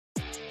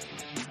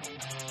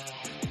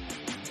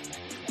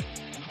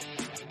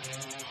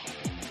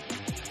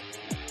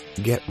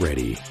Get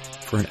ready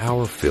for an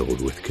hour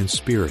filled with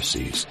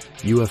conspiracies,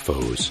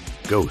 UFOs,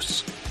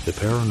 ghosts, the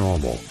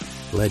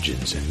paranormal,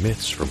 legends, and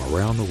myths from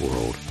around the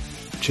world.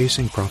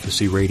 Chasing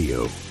Prophecy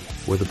Radio,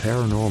 where the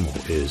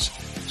paranormal is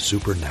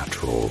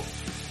supernatural.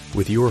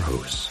 With your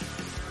hosts,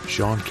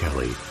 Sean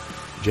Kelly,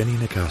 Jenny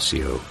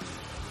Nicasio.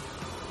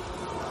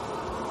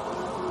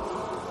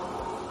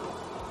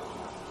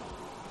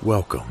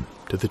 Welcome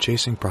to the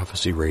Chasing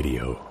Prophecy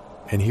Radio,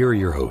 and here are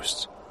your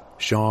hosts,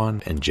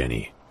 Sean and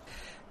Jenny.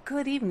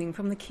 Good evening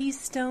from the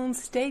Keystone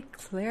State,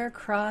 clear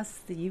across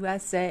the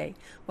USA.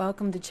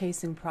 Welcome to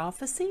Chasing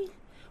Prophecy.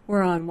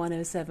 We're on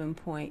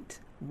 107.1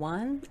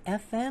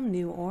 FM,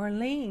 New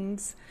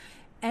Orleans.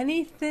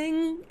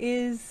 Anything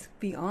is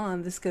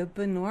beyond the scope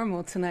of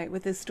normal tonight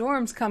with the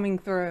storms coming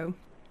through.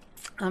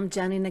 I'm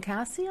Jenny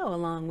Nicasio,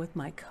 along with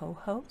my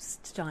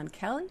co-host, John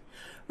Kelly.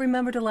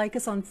 Remember to like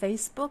us on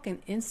Facebook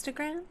and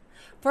Instagram.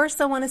 First,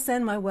 I want to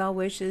send my well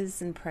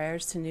wishes and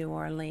prayers to New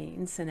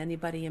Orleans and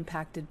anybody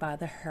impacted by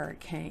the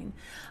hurricane.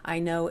 I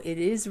know it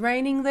is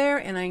raining there,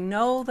 and I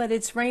know that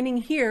it's raining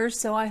here,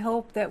 so I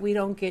hope that we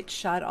don't get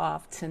shut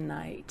off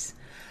tonight.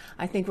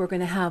 I think we're going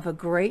to have a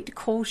great,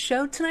 cool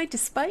show tonight,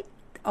 despite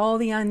all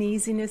the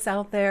uneasiness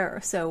out there.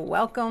 So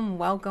welcome,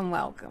 welcome,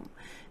 welcome.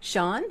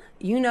 Sean,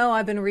 you know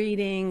I've been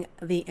reading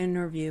The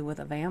Interview with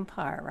a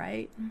Vampire,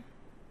 right?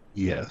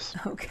 Yes.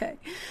 Okay.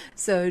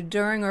 So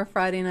during our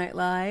Friday Night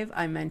Live,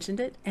 I mentioned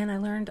it, and I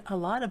learned a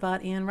lot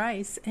about Anne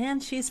Rice,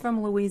 and she's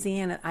from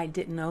Louisiana. I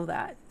didn't know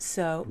that.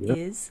 So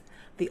is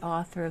the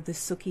author of the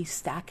Sookie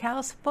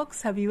Stackhouse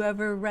books. Have you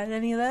ever read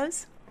any of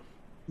those?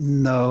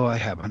 No, I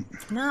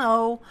haven't.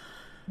 No.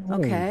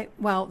 Okay.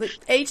 Well, the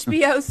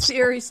HBO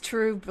series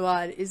True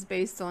Blood is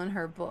based on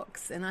her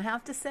books, and I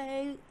have to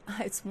say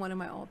it's one of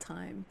my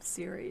all-time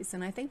series,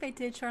 and I think they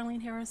did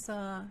Charlene Harris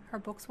her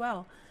books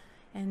well.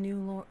 And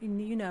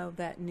you know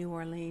that New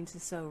Orleans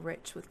is so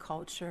rich with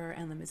culture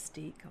and the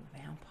mystique of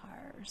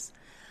vampires.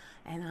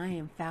 And I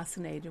am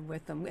fascinated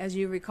with them, as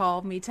you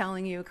recall me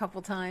telling you a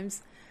couple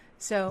times.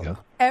 So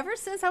ever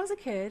since I was a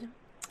kid,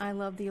 I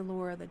love the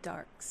allure of the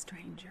dark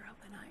stranger of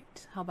the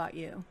night. How about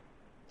you?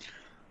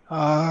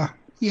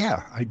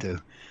 Yeah, I do.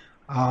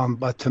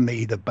 But to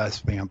me, the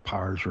best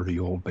vampires are the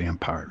old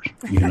vampires,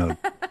 you know,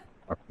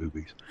 our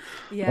movies.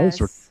 Yes.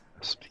 Those are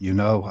best. You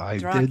know, I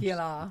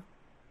Dracula.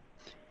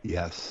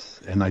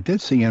 Yes, and I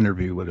did see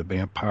Interview with a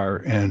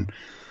Vampire, and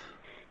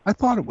I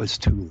thought it was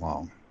too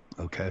long,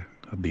 okay?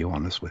 I'll be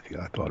honest with you.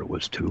 I thought it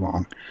was too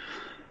long.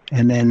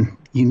 And then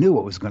you knew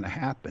what was going to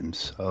happen,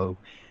 so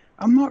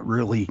I'm not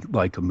really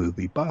like a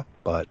movie buff,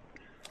 but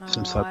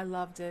since I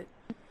loved it.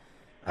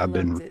 I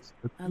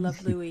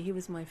loved Louis. He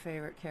was my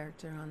favorite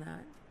character on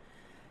that.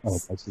 Oh,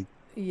 I see.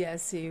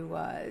 Yes, he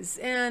was.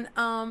 And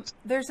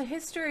there's a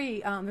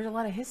history, there's a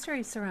lot of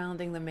history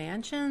surrounding the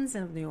mansions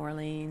of New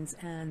Orleans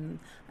and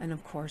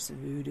of course,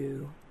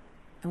 voodoo.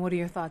 And what are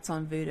your thoughts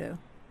on voodoo?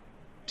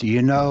 Do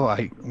you know,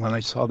 when I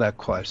saw that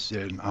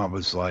question, I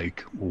was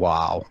like,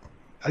 wow.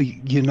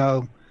 You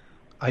know,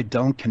 I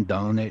don't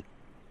condone it.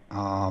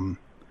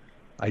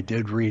 I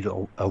did read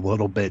a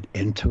little bit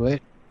into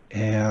it.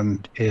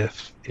 And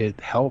if it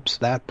helps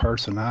that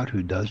person out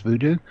who does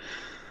voodoo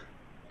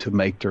to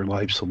make their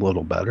lives a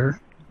little better,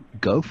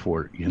 go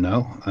for it, you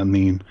know? I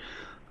mean,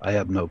 I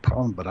have no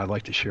problem, but I'd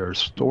like to share a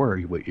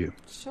story with you.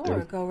 Sure,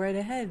 go right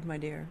ahead, my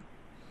dear.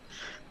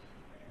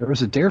 There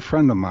was a dear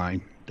friend of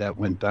mine that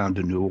went down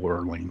to New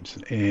Orleans,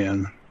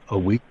 and a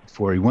week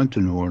before he went to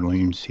New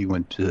Orleans, he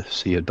went to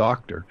see a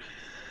doctor,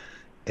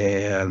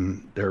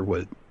 and there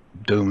was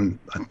doing,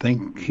 I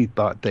think he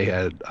thought they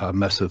had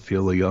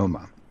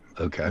mesothelioma,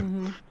 okay?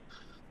 Mm-hmm.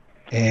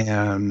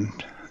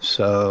 And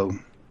so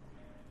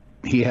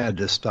he had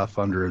this stuff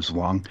under his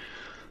lung,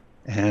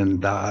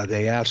 and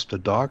they asked the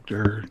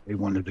doctor, they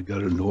wanted to go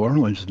to New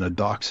Orleans, and the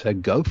doc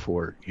said, go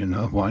for it, you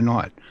know, why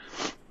not?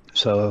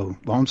 So,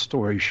 long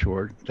story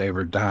short, they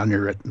were down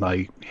there at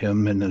night,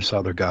 him and this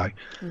other guy,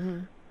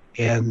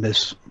 and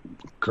this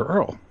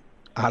girl,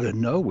 out of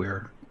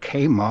nowhere,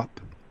 came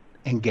up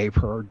and gave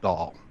her a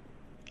doll,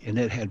 and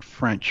it had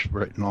French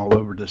written all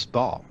over this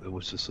doll. It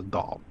was just a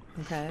doll.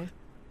 Okay.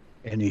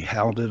 And he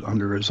held it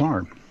under his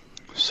arm.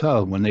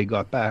 So, when they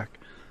got back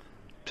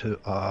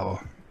to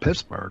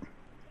Pittsburgh,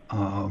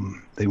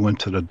 they went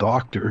to the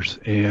doctors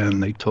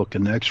and they took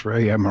an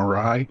x-ray,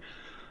 MRI,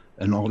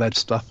 and all that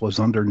stuff was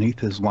underneath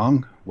his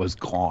lung was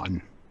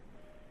gone.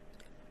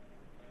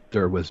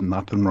 There was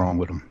nothing wrong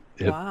with him.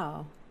 It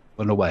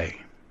went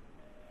away,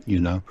 you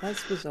know.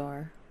 That's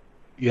bizarre.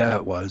 Yeah,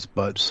 it was.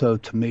 But so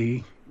to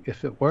me,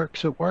 if it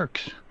works, it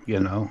works, you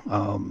know.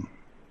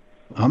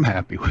 I'm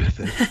happy with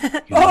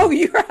it.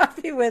 You're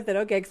happy with it.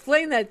 Okay,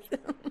 explain that.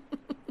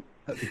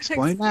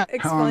 Explain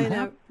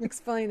that.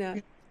 Explain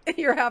that.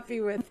 You're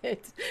happy with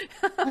it.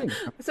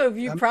 So if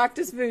you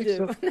practice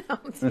voodoo.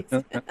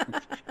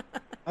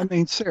 I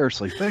mean,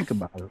 seriously, think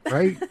about it,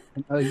 right?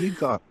 You've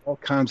got all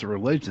kinds of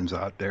religions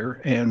out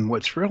there, and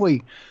what's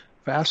really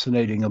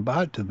fascinating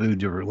about the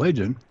voodoo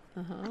religion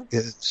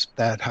is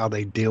that how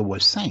they deal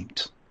with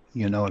saints.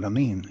 You know what I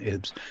mean?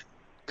 It's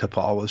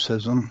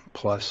Catholicism,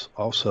 plus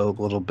also a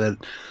little bit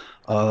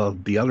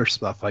of the other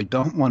stuff. I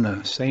don't want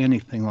to say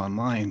anything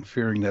online,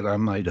 fearing that I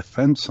might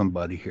offend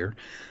somebody here,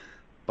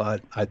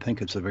 but I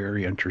think it's a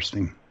very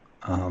interesting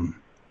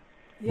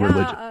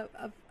religion.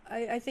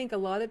 I think a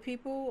lot of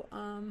people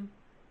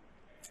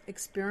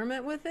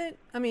experiment with it.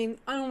 I mean,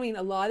 I don't mean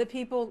a lot of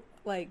people,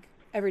 like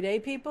everyday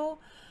people.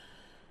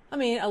 I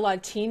mean, a lot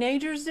of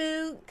teenagers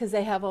do, because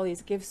they have all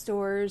these gift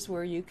stores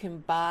where you can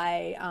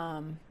buy,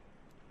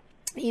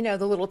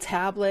 the little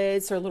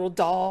tablets or little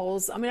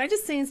dolls. I mean, I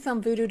just seen some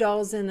voodoo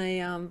dolls in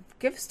a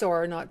gift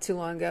store not too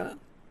long ago.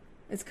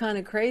 It's kind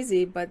of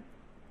crazy, but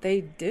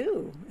they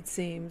do, it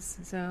seems.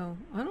 So,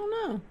 I don't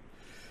know.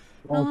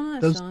 Well,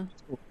 those Sean.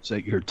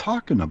 that you're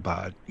talking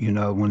about,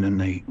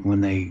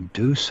 when they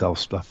do sell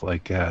stuff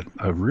like that,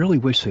 I really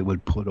wish they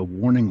would put a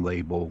warning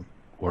label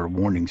or a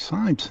warning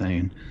sign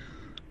saying,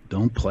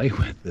 "Don't play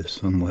with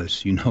this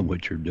unless you know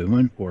what you're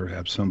doing, or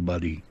have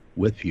somebody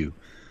with you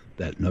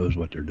that knows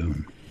what they're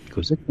doing,"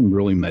 because it can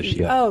really mess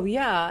you up. Oh,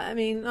 yeah. I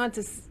mean, not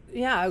just,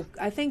 yeah,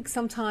 I think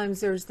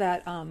sometimes there's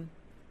that, I'm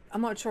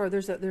not sure,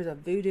 there's a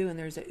voodoo and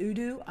there's a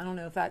voodoo. I don't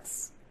know if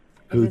that's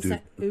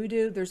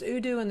voodoo. There's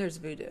voodoo and there's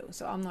voodoo,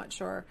 so I'm not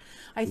sure.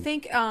 I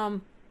think I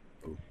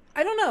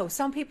don't know.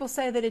 Some people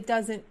say that it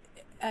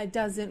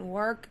doesn't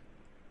work.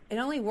 It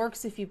only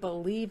works if you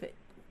believe it.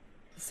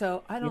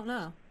 So I don't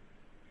know.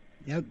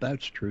 Yeah,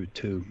 that's true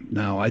too.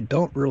 Now, I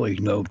don't really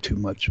know too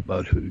much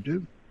about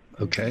hoodoo.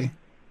 Okay.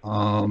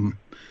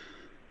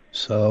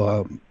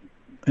 So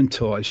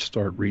until I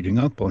start reading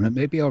up on it,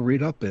 maybe I'll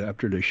read up it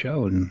after the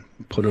show and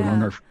put it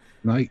on our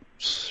night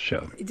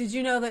show. Did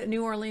you know that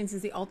New Orleans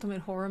is the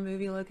ultimate horror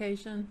movie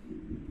location?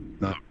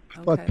 No,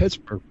 I thought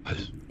Pittsburgh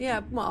was.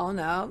 Yeah, well,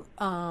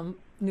 no.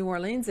 New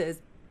Orleans is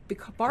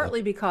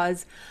partly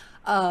because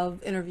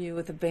of Interview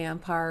with a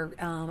Vampire,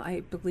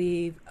 I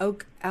believe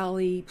Oak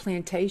Alley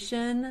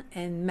Plantation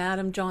and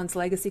Madame John's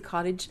Legacy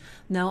Cottage,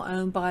 now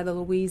owned by the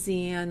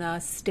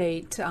Louisiana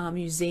State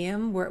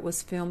Museum, where it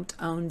was filmed,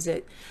 owns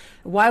it.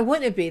 Why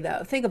wouldn't it be,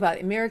 though? Think about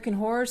it. American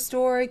Horror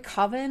Story,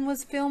 Coven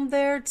was filmed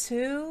there,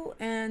 too.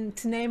 And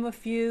to name a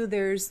few,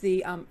 there's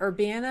the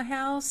Urbana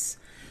House.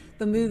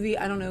 The movie,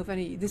 I don't know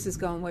if this is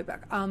going way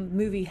back,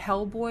 movie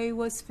Hellboy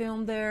was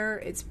filmed there.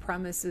 Its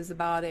premise is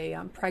about a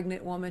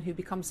pregnant woman who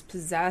becomes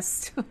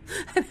possessed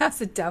and has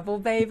a devil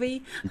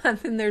baby. And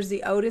then there's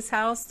the Otis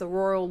House, the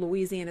rural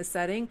Louisiana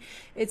setting.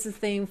 It's a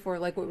theme for,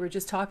 like what we were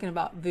just talking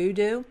about,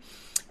 voodoo.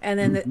 And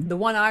then the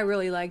one I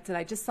really liked that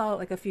I just saw it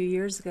like a few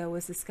years ago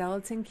was The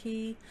Skeleton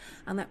Key.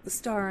 And that was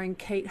starring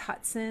Kate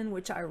Hudson,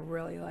 which I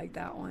really liked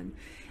that one.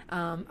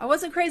 I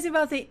wasn't crazy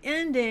about the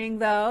ending,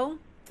 though.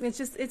 It's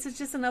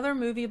just another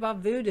movie about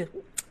voodoo.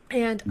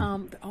 And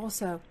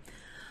also,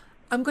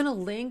 I'm going to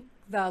link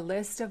the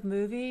list of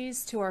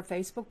movies to our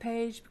Facebook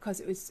page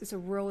because it's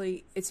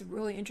really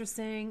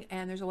interesting,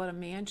 and there's a lot of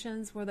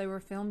mansions where they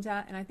were filmed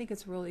at, and I think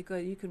it's really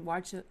good. You can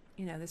watch it,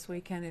 this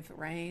weekend if it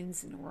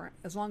rains, and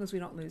as long as we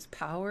don't lose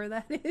power,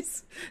 that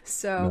is.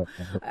 So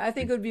I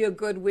think it would be a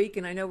good week,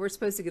 and I know we're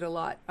supposed to get a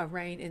lot of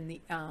rain in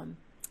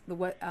the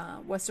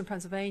Western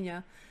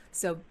Pennsylvania,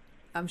 so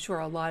I'm sure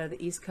a lot of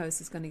the East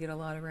Coast is going to get a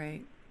lot of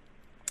rain.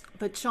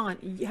 But Sean,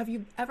 have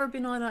you ever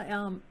been on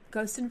a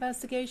ghost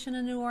investigation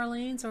in New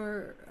Orleans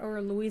or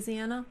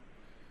Louisiana?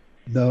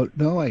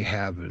 No, I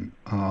haven't.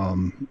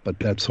 But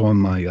that's on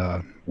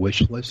my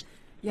wish list.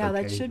 Yeah,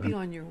 that should be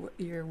on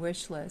your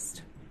wish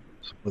list.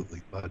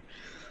 Absolutely. But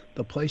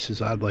the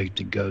places I'd like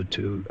to go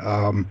to,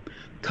 a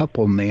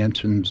couple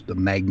mansions, the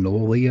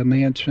Magnolia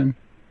Mansion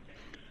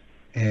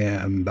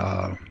and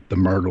the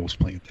Myrtles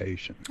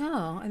Plantation.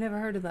 Oh, I never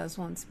heard of those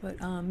ones, but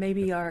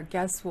maybe our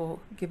guests will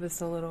give us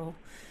a little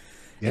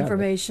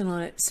information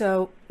on it.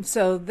 So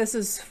this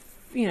is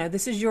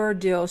your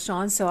deal,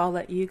 Sean. So I'll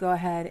let you go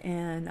ahead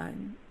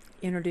and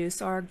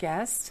introduce our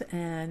guest.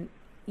 And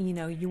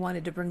you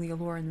wanted to bring the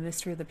allure and the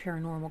mystery of the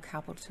paranormal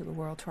capital to the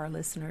world to our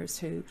listeners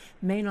who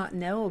may not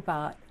know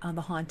about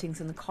the hauntings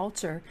and the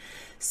culture.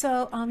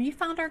 So you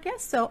found our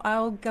guest. So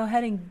I'll go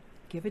ahead and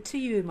give it to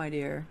you, my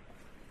dear.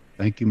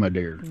 Thank you, my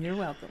dear. You're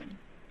welcome.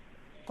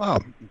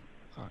 Well,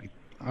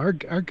 our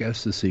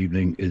guest this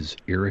evening is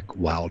Eric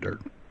Wilder.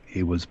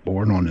 He was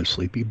born on the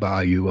Sleepy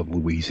Bayou of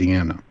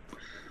Louisiana.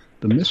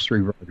 The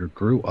mystery writer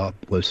grew up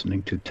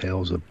listening to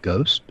tales of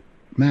ghosts,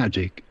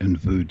 magic, and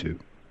voodoo.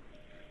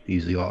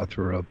 He's the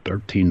author of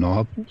 13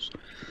 novels,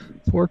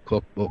 4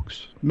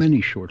 cookbooks,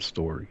 many short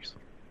stories.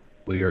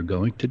 We are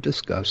going to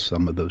discuss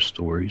some of those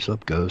stories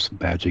of ghosts,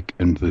 magic,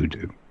 and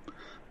voodoo.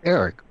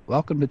 Eric,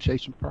 welcome to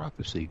Chasing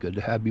Prophecy. Good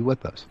to have you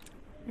with us.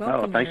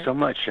 Welcome, thanks Eric. so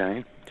much,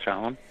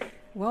 Sean.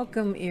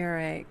 Welcome,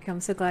 Eric.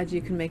 I'm so glad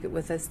you can make it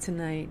with us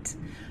tonight.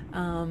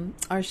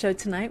 Our show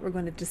tonight, we're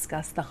going to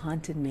discuss the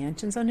haunted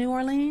mansions of New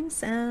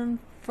Orleans. And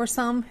for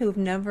some who've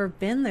never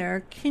been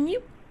there, can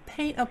you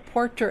paint a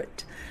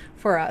portrait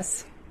for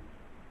us?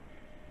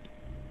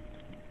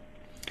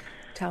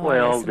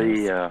 Well,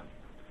 the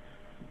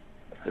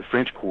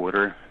French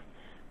Quarter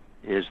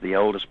is the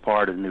oldest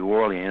part of New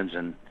Orleans,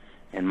 and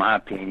in my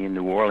opinion,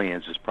 New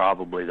Orleans is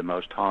probably the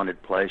most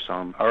haunted place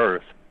on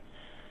earth.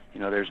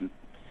 there's,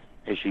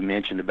 as you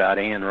mentioned about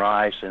Anne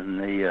Rice and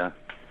the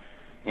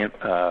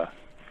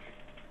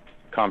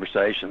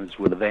conversations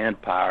with a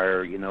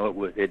vampire,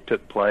 it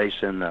took place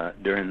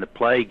during the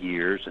plague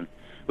years, and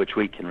which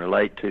we can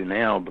relate to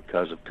now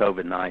because of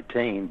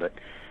COVID-19. But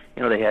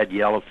they had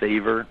yellow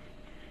fever,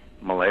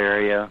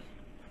 malaria,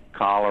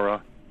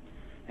 cholera,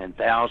 and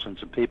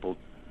thousands of people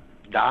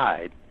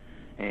died.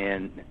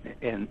 And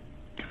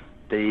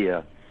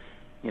the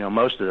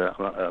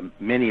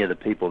many of the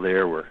people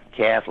there were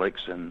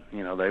Catholics, and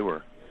they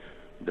were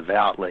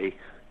devoutly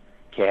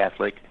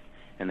Catholic,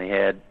 and they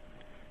had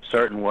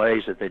certain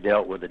ways that they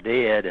dealt with the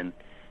dead.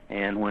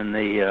 And when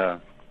the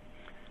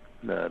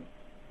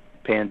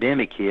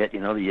pandemic hit,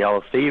 the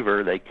yellow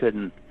fever, they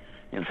couldn't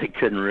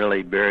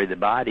really bury the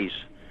bodies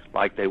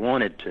like they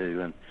wanted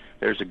to. And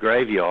there's a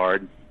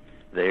graveyard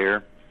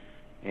there,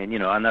 and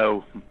I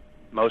know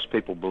most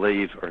people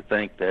believe or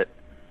think that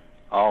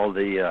all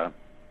the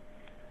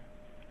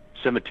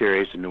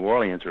cemeteries in New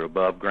Orleans are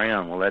above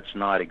ground. Well, that's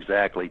not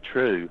exactly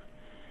true.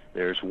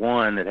 There's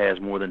one that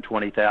has more than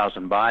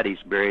 20,000 bodies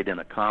buried in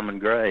a common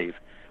grave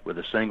with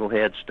a single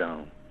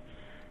headstone.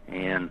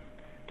 And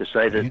to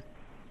say that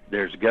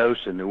there's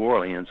ghosts in New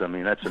Orleans, I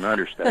mean, that's an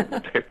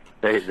understatement.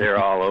 They're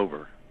all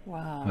over.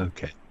 Wow.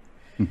 Okay.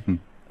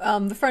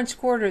 The French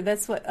Quarter,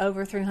 that's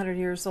over 300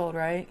 years old,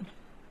 right?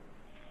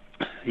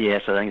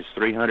 Yes, I think it's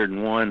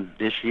 301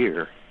 this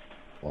year.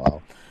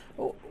 Wow.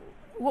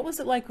 What was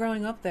it like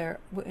growing up there?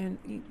 And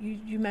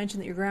you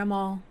mentioned that your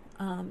grandma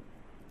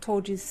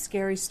told you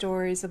scary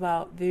stories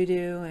about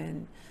voodoo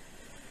and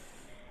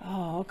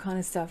all kind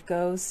of stuff,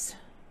 ghosts.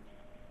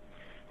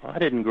 Well, I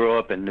didn't grow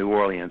up in New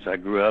Orleans. I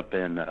grew up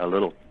in a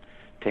little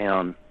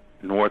town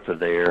north of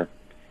there,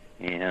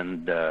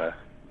 and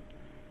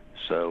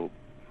so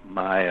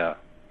my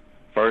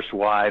first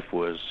wife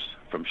was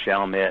from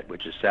Chalmette,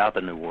 which is south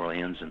of New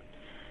Orleans,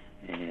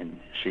 and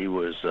she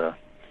was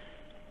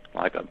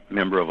like a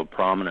member of a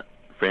prominent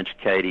French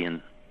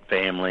Acadian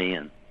family,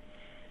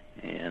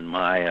 and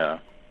my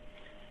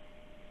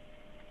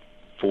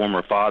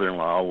former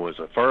father-in-law was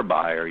a fur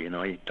buyer.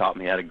 He taught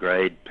me how to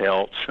grade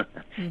pelts,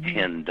 mm-hmm.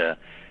 And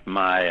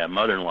my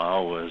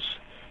mother-in-law was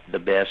the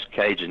best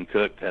Cajun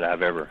cook that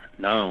I've ever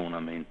known.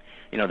 I mean,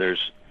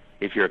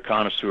 if you're a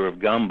connoisseur of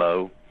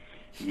gumbo,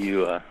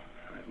 you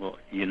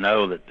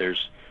know that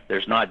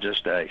there's not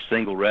just a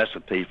single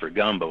recipe for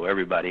gumbo.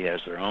 Everybody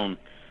has their own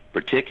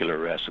particular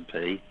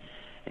recipe,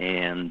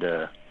 and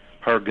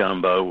her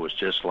gumbo was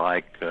just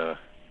like,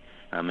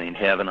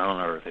 heaven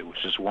on earth. It was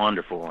just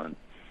wonderful. And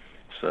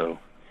so,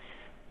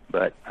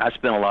 but I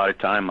spent a lot of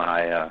time,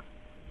 my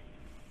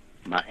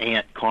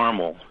Aunt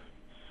Carmel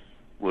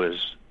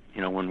was,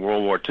 when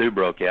World War II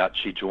broke out,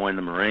 she joined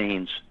the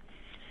Marines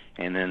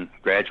and then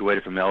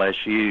graduated from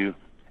LSU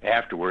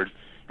afterward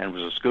and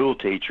was a school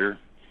teacher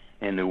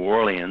in New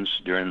Orleans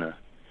during the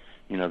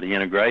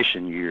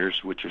integration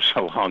years, which was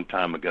a long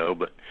time ago.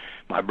 But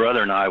my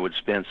brother and I would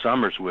spend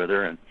summers with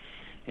her, and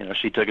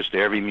she took us to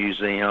every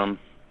museum,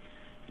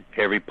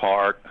 every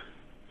park,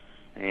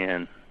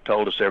 and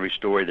told us every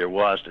story there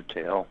was to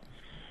tell.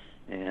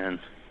 And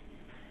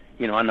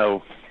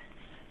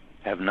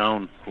have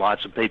known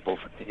lots of people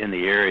in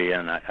the area,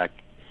 and I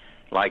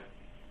like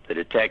the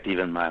detective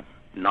in my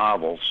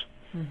novels.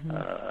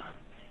 Mm-hmm.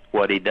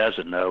 What he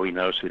doesn't know, he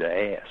knows who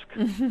to ask.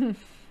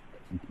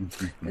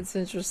 It's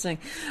interesting.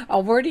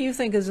 Where do you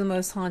think is the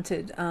most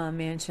haunted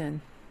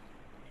mansion?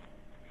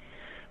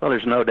 Well,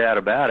 there's no doubt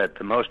about it.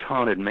 The most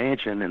haunted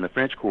mansion in the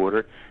French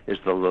Quarter is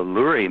the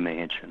LaLaurie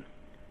Mansion.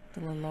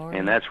 The LaLaurie.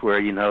 And that's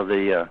where,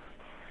 the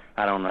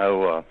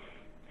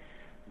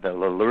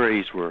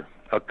LaLauries were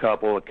a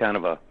couple, a kind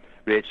of a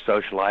rich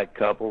socialite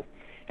couple,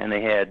 and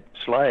they had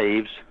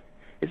slaves.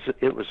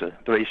 It was a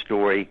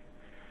 3-story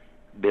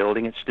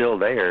building. It's still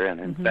there, and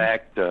in mm-hmm.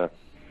 fact,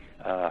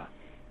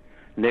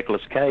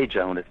 Nicolas Cage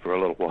owned it for a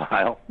little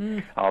while,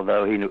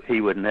 although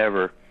he would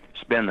never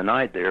spend the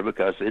night there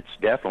because it's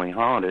definitely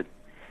haunted.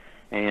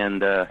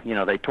 And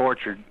they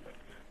tortured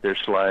their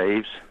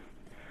slaves,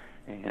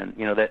 and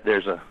that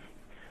there's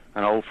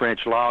an old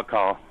French law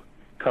called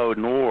Code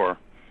Noir,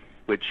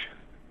 which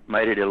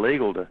made it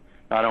illegal to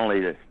not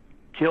only to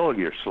kill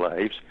your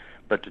slaves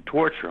but to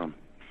torture them.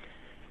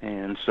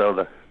 And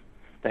so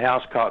the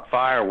house caught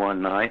fire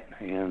one night,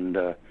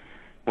 and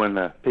when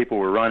the people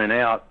were running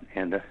out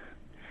and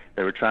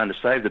they were trying to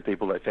save the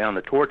people, they found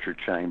the torture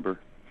chamber,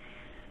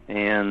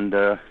 and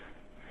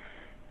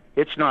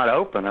it's not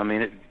open. I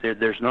mean,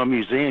 there's no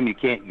museum. You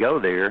can't go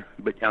there,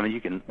 but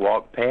you can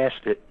walk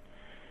past it.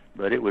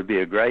 But it would be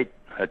a great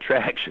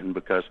attraction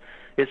because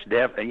it's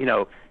definitely,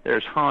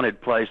 there's haunted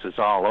places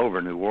all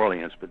over New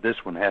Orleans, but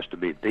this one has to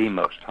be the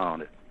most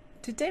haunted.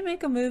 Did they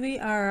make a movie,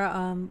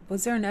 or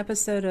was there an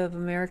episode of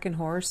American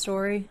Horror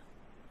Story?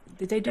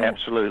 Did they do?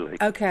 Absolutely.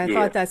 Okay, I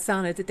thought that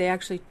sounded. Did they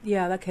actually?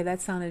 Yeah. Okay,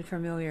 that sounded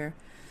familiar.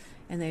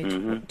 And they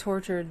mm-hmm.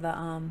 tortured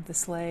the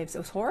slaves. It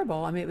was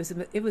horrible. I mean,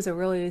 it was a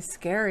really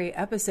scary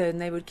episode, and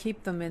they would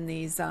keep them in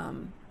these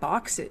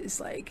boxes,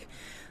 like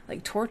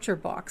torture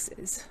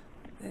boxes.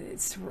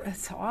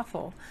 It's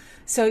awful.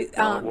 So It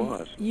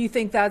was. you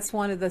think that's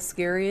one of the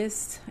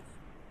scariest,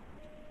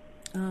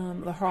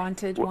 the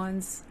haunted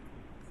ones?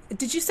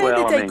 Did you say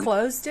Well, that I they mean-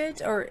 closed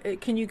it, or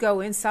can you go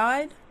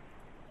inside?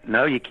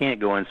 No, you can't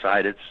go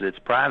inside. It's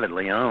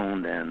privately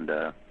owned, and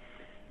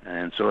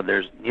so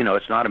there's,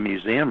 it's not a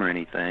museum or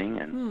anything,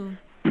 and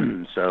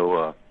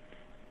so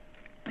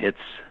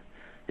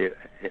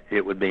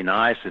it would be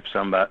nice if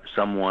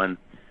someone,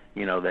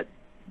 that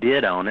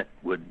did own it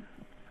would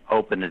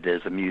open it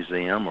as a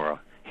museum or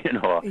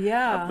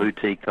a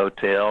boutique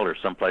hotel or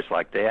someplace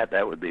like that.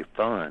 That would be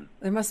fun.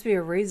 There must be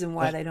a reason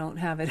why they don't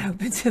have it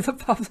open to the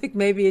public.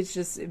 Maybe it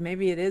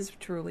is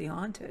truly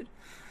haunted.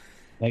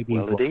 Maybe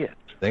Well, it is.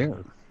 there.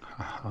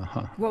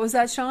 What was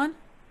that, Sean?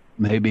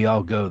 Maybe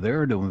I'll go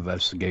there to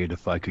investigate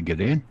if I could get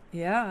in.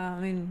 Yeah, I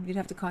mean, you'd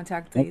have to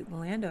contact the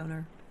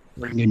landowner.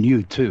 Bringing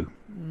you too.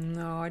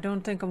 No, I don't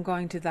think I'm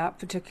going to that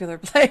particular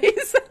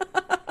place.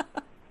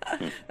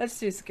 That's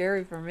too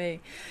scary for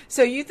me.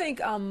 So you think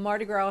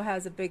Mardi Gras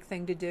has a big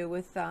thing to do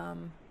with? I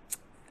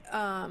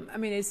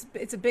mean,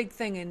 it's a big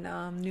thing in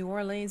New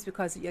Orleans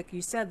because, like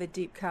you said, the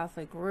deep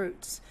Catholic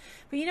roots.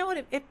 But you know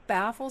what? It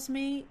baffles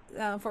me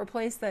for a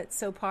place that's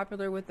so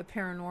popular with the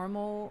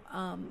paranormal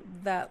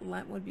that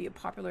Lent would be a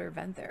popular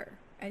event there,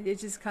 and it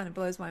just kind of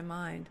blows my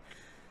mind.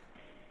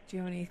 Do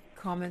you have any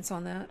comments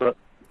on that? Well,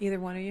 either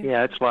one of you?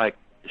 Yeah, it's like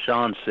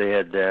Sean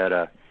said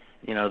that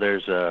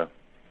there's a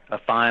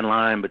fine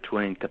line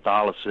between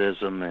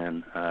Catholicism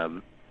and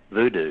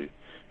voodoo.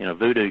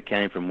 Voodoo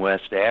came from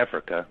West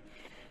Africa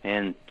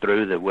and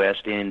through the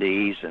West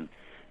Indies, and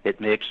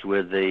it mixed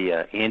with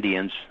the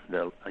Indians,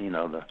 that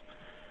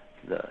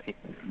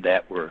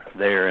were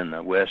there in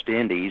the West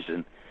Indies,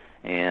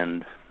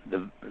 and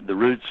the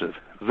roots of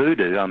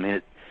voodoo. I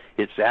mean,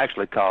 it's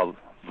actually called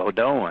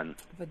Vodouin.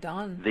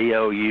 Vodouin.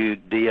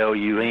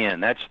 Vodoun.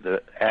 That's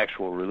the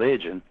actual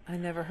religion. I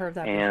never heard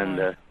that and,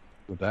 before.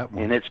 With that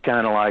one. And it's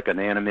kind of like an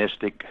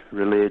animistic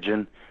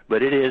religion,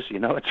 but it is,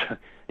 it's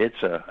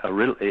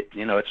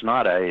it's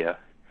not a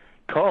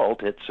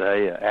cult. It's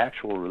a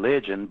actual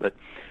religion. But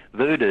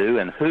voodoo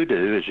and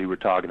hoodoo, as you were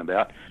talking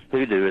about,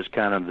 hoodoo is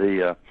kind of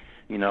the,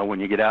 when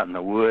you get out in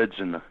the woods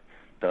and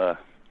the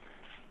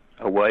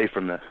away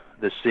from the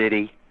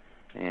city,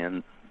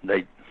 and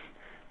the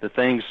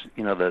things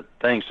that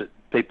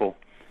people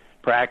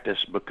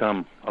practice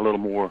become a little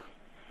more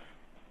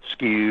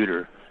skewed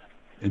or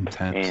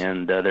intense,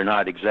 and they're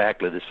not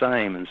exactly the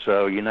same. And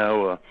so, when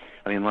I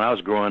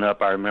was growing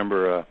up, I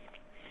remember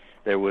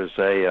there was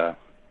a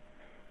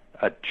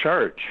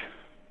church,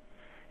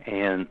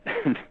 and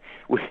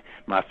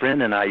my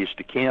friend and I used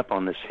to camp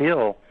on this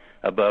hill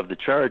above the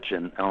church,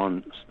 and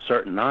on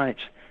certain nights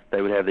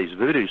they would have these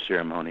voodoo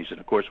ceremonies, and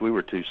of course we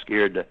were too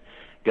scared to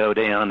go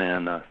down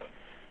and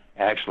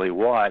actually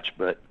watch,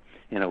 but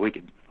we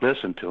could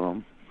listen to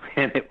them,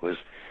 and it was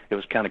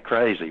kind of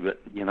crazy. But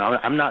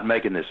I'm not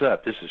making this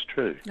up. This is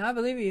true. I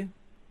believe you.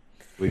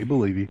 We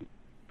believe you.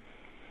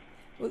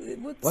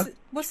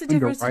 What's the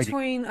difference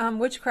between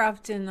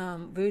witchcraft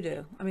and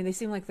voodoo? I mean, they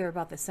seem like they're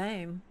about the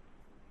same.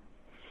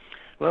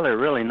 Well, they're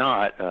really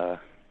not.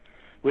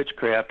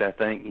 Witchcraft, I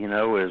think,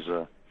 is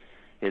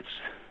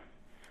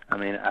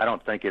I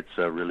don't think it's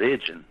a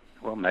religion.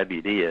 Well, maybe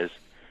it is,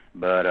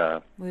 but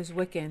well, there's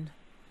Wiccan.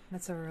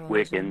 That's a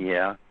religion. Wiccan,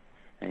 yeah,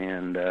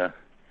 and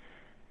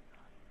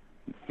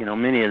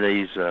many of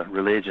these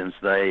religions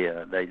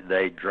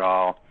they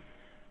draw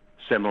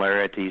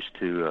similarities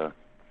to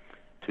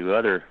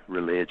other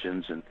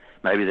religions, and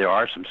maybe there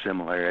are some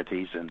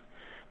similarities,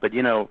 but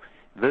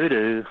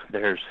voodoo,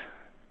 there's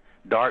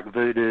dark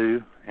voodoo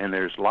and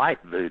there's light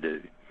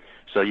voodoo.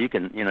 So you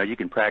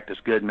can practice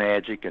good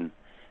magic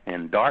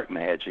and dark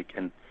magic,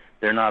 and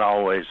they're not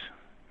always,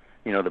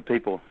 the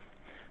people,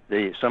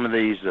 some of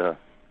these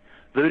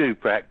voodoo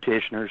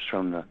practitioners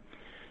from the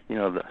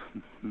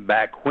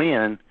back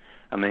when,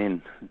 I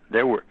mean,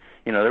 there were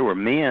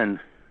men,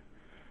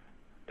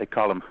 they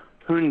call them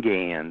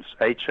Houngans,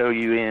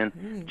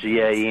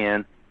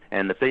 Houngan,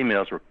 and the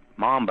females were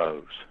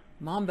Mambos.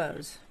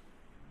 Mambos.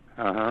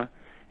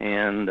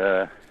 And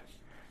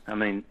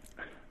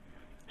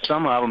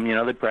some of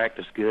them, they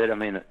practice good. I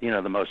mean,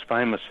 the most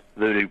famous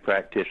voodoo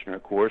practitioner,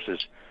 of course,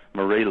 is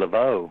Marie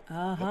Laveau.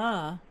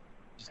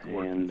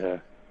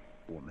 And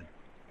woman.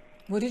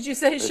 What did you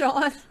say,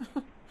 Sean?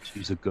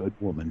 She's a good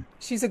woman.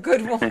 She's a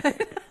good woman.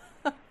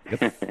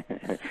 Yep.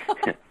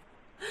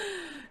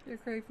 You're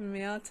creeping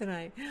me out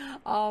tonight.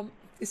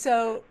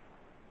 So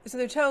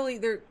they're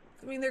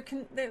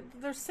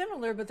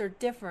similar, but they're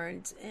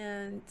different.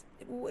 And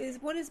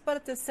what is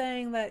the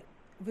saying that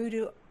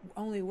voodoo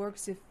only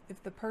works if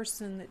the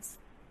person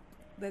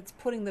that's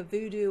putting the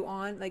voodoo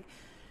on, like,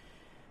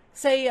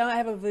 say I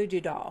have a voodoo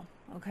doll,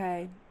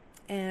 okay,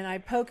 and I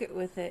poke it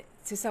with it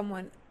to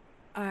someone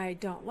I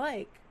don't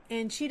like,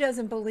 and she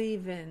doesn't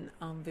believe in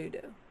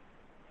voodoo.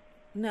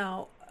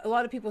 Now, a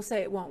lot of people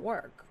say it won't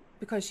work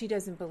because she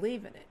doesn't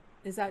believe in it.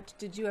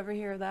 Did you ever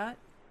hear that?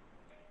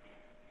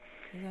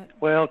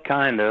 Well,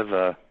 kind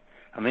of.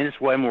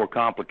 It's way more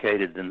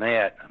complicated than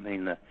that. I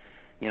mean,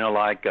 you know,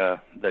 like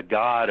the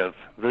god of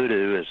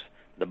voodoo is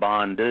the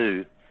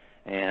Bondu,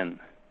 and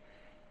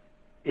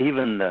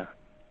even the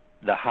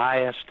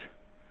highest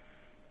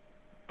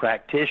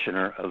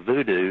practitioner of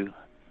voodoo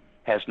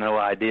has no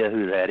idea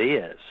who that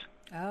is.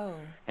 Oh.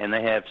 And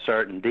they have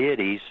certain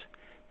deities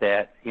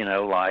that, you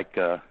know, like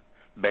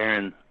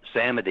Baron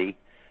Samedi,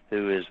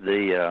 who is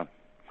the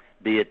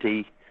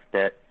deity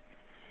that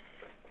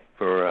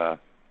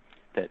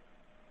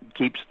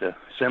keeps the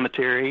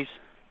cemeteries,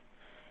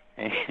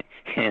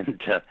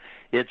 and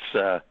it's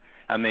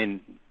I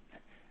mean,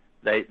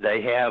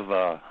 they have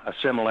a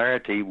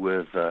similarity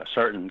with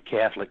certain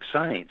Catholic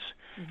saints,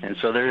 and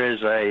so there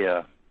is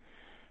a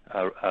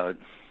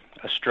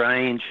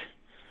strange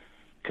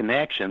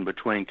connection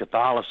between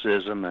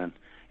Catholicism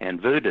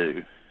and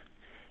voodoo.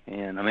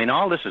 And I mean,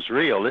 all this is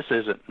real. This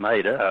isn't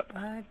made up.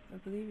 I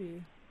believe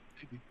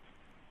you.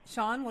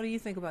 Sean, what do you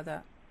think about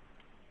that?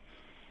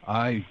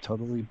 I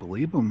totally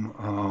believe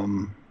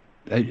them.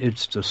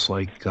 It's just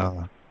like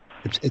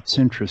it's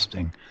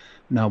interesting.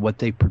 Now, what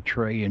they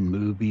portray in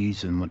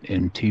movies and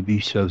in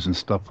TV shows and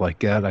stuff like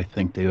that, I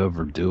think they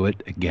overdo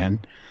it again.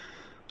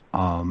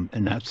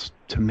 And that's,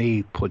 to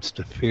me, puts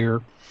the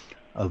fear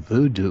of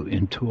voodoo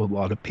into a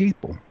lot of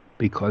people,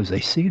 because they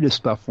see this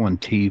stuff on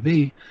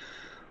TV,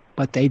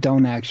 but they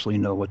don't actually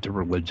know what the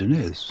religion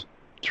is.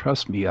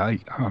 Trust me,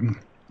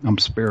 I'm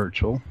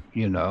spiritual,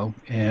 you know,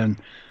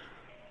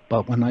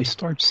 but when I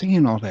start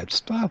seeing all that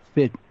stuff,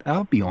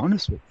 I'll be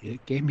honest with you,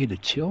 it gave me the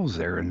chills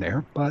there and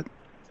there, but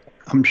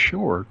I'm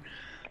sure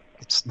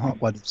it's not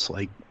what it's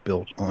like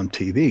built on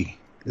TV.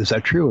 Is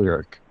that true,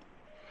 Eric?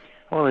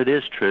 Well, it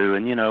is true,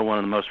 and you know, one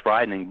of the most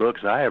frightening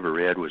books I ever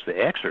read was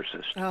The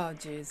Exorcist. Oh,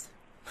 jeez.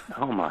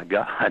 Oh my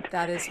God!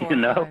 That is horrifying.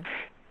 You know,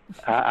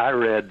 I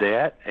read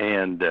that,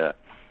 and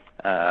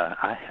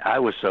I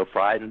was so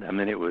frightened. I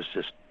mean, it was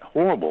just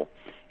horrible,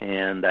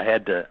 and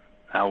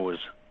I was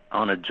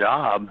on a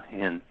job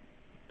in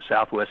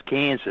southwest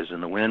Kansas,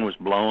 and the wind was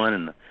blowing,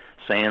 and the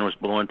sand was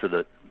blowing to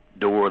the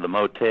door of the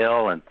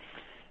motel,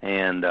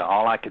 and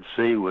all I could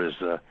see was,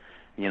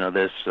 you know,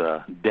 this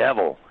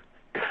devil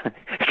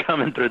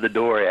coming through the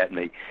door at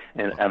me,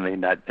 and I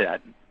mean,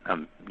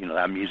 I'm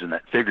using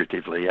that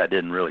figuratively. I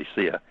didn't really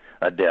see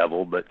a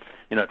devil, but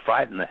you know, it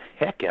frightened the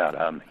heck out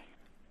of me.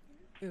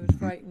 It would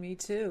frighten me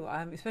too.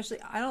 Especially,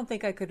 I don't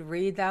think I could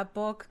read that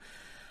book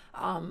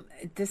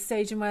at this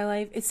stage in my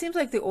life. It seems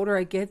like the older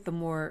I get, the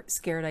more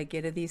scared I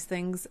get of these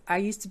things. I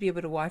used to be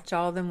able to watch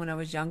all of them when I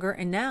was younger,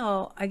 and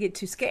now I get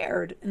too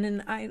scared, and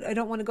then I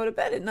don't want to go to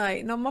bed at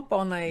night, and I'm up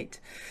all night.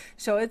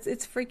 So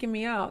it's freaking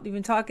me out,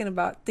 even talking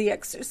about The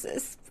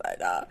Exorcist.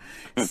 But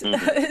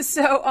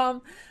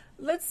so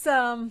let's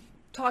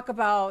talk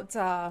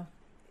about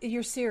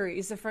your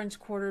series, The French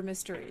Quarter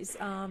Mysteries.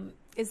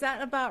 Is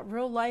that about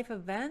real life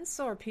events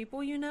or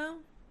people you know?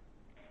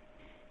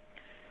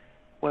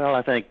 Well,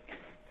 I think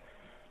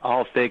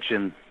all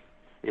fiction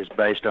is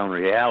based on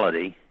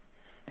reality,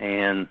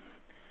 and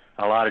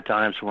a lot of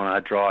times when I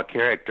draw a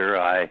character,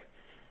 I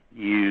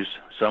use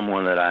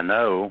someone that I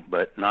know,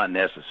 but not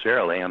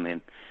necessarily. I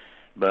mean,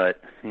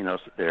 but you know,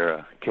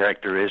 their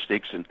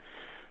characteristics and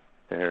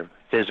their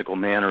physical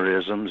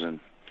mannerisms,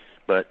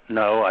 but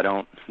no, I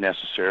don't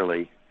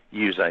necessarily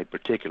use a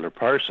particular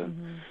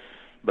person.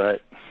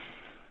 But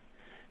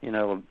you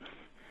know,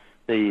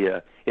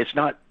 it's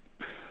not.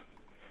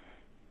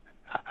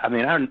 I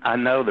mean, I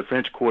know the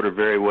French Quarter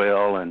very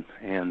well, and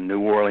New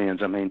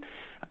Orleans. I mean,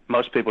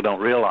 most people don't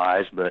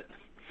realize, but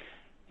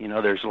you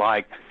know, there's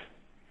like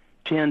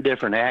 10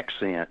 different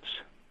accents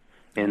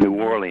in New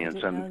Orleans. I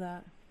didn't know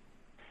that.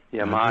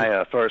 Yeah,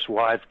 my first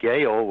wife,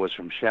 Gail, was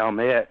from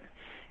Chalmette,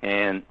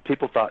 and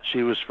people thought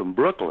she was from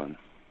Brooklyn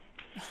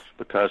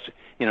because,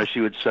 you know, she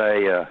would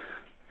say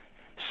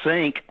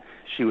sink,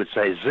 she would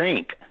say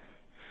zinc.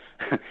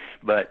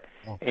 But,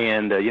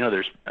 and, you know,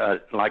 there's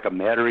like a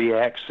Metairie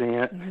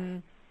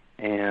accent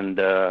and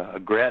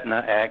a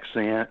Gretna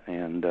accent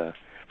and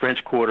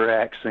French Quarter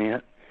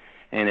accent.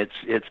 And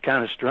it's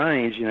kind of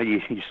strange, you know,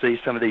 you see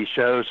some of these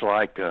shows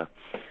like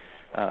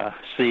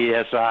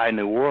CSI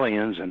New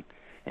Orleans,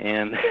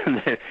 and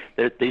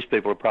these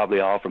people are probably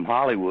all from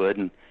Hollywood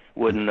and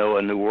wouldn't know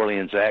a New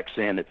Orleans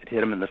accent if it hit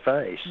them in the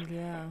face.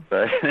 Yeah.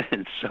 But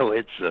so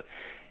it's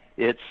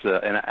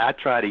and I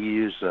try to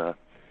use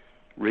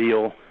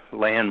real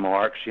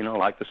landmarks, you know,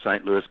 like the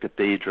St. Louis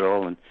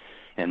Cathedral, and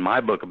in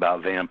my book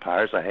about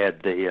vampires, I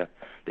had the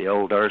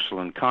old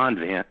Ursuline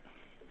convent,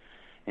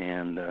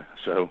 and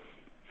so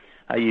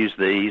I use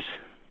these,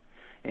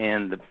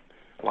 and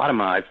a lot of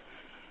my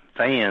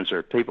fans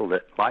or people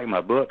that like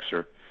my books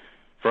are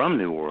from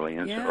New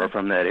Orleans or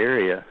from that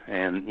area,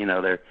 and you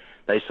know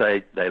they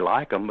say they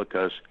like them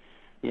because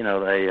you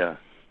know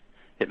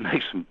it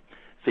makes them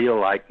feel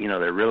like you know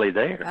they're really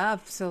there.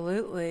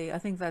 Absolutely, I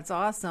think that's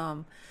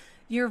awesome.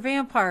 Your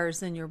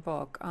vampires in your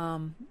book.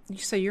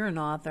 So you're an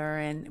author,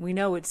 and we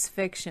know it's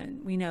fiction.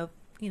 We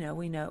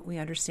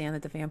understand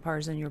that the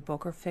vampires in your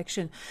book are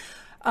fiction.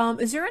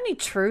 Is there any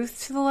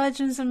truth to the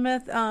legends and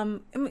myth? I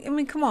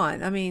mean, come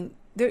on. I mean,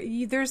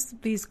 there's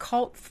these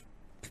cult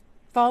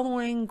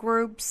following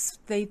groups.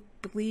 They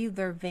believe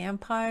they're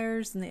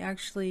vampires and they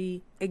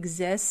actually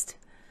exist.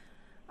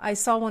 I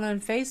saw one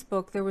on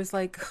Facebook. There was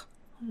like, oh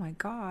my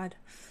God,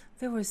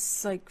 there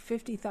was like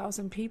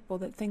 50,000 people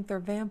that think they're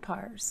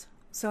vampires.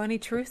 So any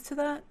truth to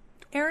that,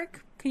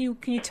 Eric? Can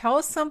you tell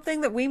us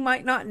something that we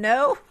might not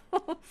know?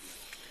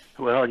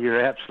 Well,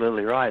 you're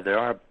absolutely right. There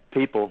are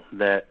people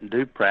that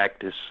do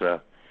practice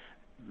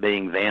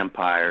being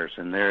vampires,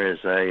 and there is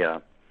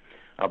a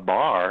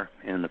bar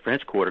in the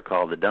French Quarter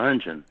called the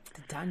Dungeon.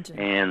 The Dungeon.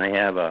 And they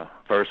have a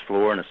first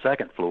floor and a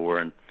second floor,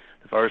 and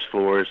the first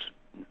floor is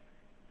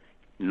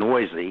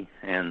noisy,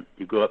 and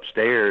you go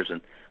upstairs,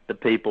 and the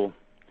people,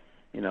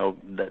 you know,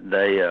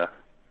 they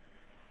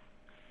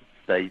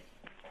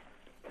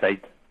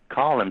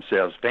call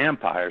themselves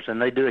vampires,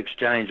 and they do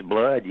exchange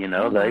blood. You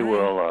know, they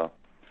will.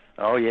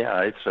 Oh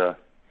yeah, it's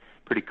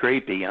pretty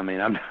creepy. I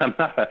mean, I'm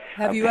not a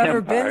Have you vampire.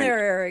 ever been there,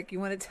 Eric? You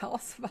want to tell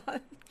us about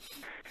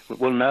it?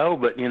 Well, no,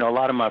 but you know, a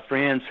lot of my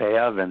friends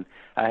have, and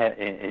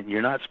and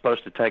you're not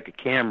supposed to take a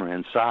camera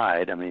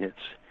inside. I mean, it's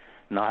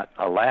not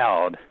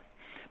allowed,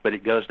 but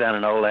it goes down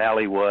an old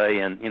alleyway,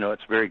 and you know,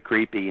 it's very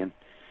creepy. And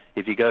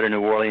if you go to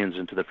New Orleans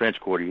and to the French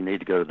Quarter, you need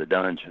to go to the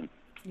Dungeon.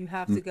 You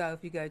have to go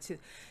if you go to.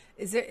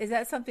 Is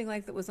that something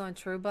like that was on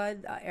True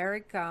Blood,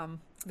 Eric?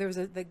 There was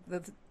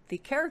the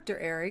character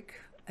Eric.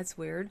 That's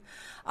weird.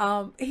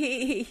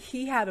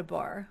 He had a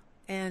bar,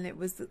 and it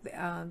was the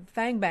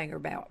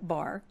Fangbanger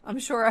bar. I'm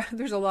sure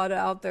there's a lot of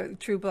out there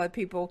True Blood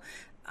people.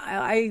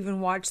 I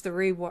even watched the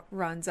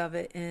reruns of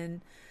it,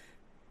 and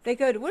they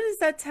go to, what is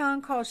that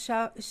town called?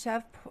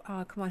 Chef.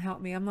 Come on,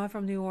 help me. I'm not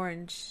from New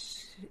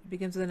Orleans. It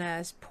begins with an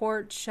S.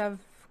 Port Chef.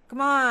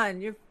 Come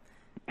on, you're.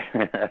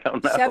 I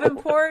don't know.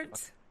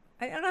 Chevenport.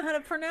 I don't know how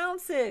to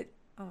pronounce it.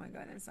 Oh my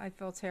goodness, I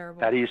feel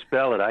terrible. How do you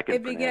spell it? I can.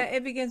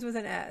 It begins with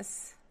an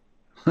S.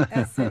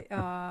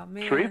 Oh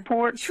man.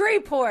 Shreveport.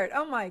 Shreveport.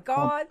 Oh my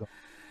God.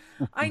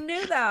 I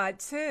knew that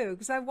too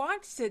because I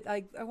watched it.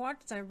 I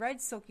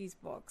read Silky's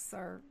books,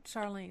 or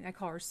Charlene. I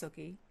call her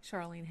Silky.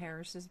 Charlene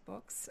Harris's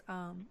books.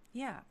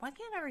 Yeah. Why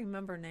can't I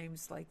remember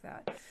names like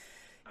that?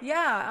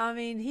 Yeah. I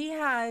mean, he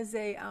had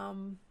a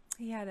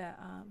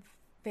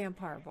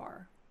vampire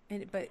bar,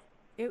 but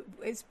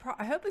it's.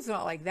 I hope it's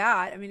not like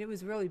that. I mean, it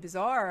was really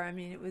bizarre. I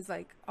mean, it was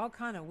like all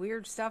kind of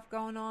weird stuff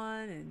going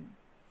on and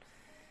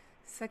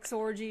sex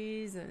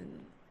orgies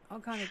and all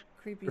kind of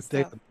creepy stuff. They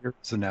have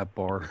mirrors in that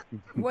bar.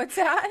 What's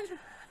that?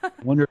 I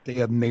wonder if they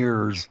have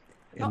mirrors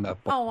in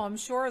that bar. Oh, I'm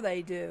sure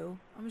they do.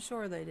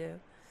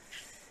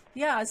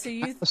 Yeah, so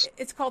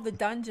it's called the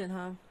Dungeon,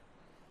 huh?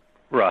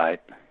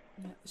 Right.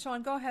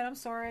 Sean, go ahead. I'm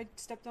sorry I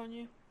stepped on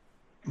you.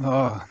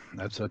 Oh,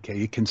 that's okay.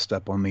 You can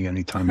step on me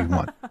anytime you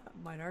want.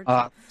 Mine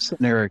are.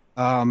 Listen, Eric,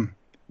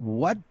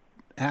 what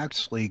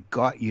actually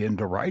got you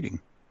into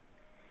writing?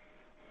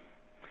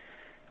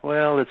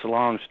 Well, it's a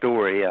long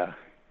story.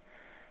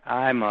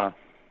 I'm a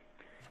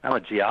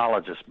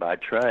geologist by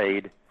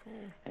trade,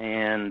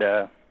 and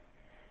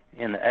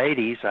in the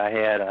 80s I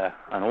had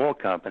an oil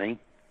company,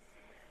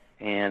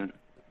 and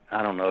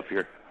I don't know if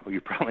you're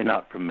probably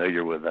not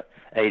familiar with the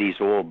 80s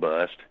oil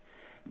bust,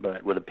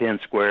 but with the Penn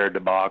Square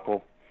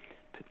debacle,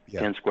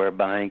 Penn Square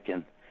Bank,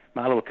 and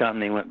my little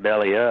company went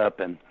belly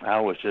up, and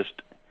I was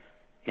just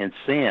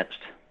incensed,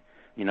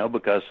 you know,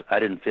 because I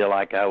didn't feel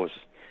like I was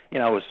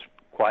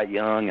quite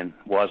young and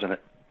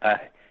I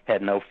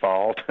had no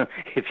fault,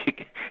 if you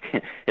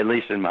can, at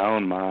least in my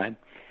own mind,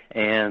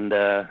 and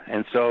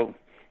so,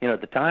 you know,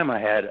 at the time I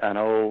had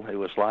it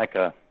was like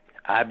a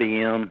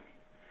IBM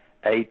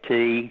AT,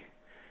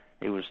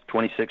 it was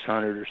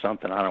 2600 or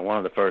something, I don't know, one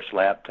of the first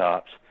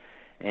laptops,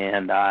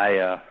 and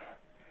I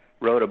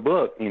wrote a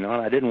book, you know,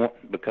 and I didn't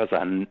want, because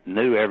I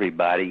knew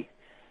everybody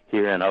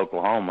here in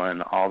Oklahoma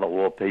and all the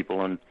oil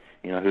people, and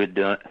you know, who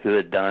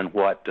had done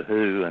what to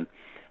who, and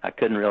I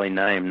couldn't really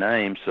name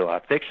names, so I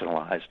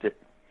fictionalized it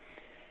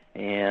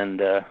and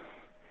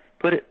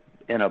put it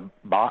in a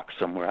box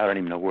somewhere. I don't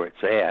even know where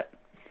it's at,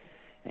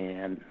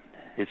 and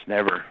it's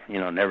never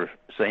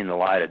seen the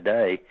light of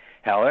day.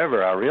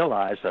 However, I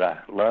realized that I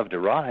love to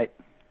write,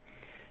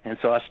 and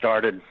so I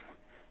started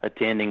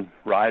attending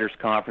writers'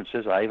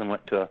 conferences. I even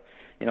went to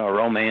a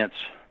romance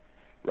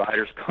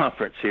writers'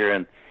 conference here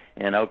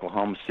in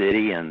Oklahoma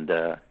City, and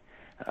that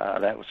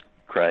was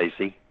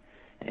crazy,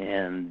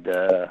 and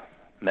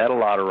met a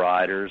lot of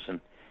writers,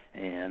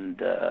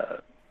 and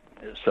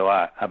so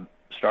I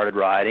started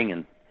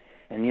writing,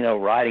 and you know,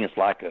 writing is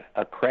like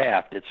a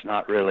craft. It's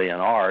not really an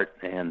art,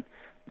 and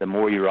the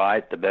more you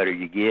write, the better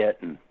you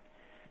get, and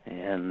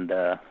you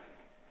know,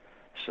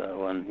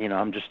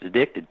 I'm just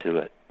addicted to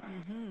it.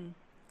 Mm-hmm.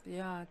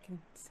 Yeah, I can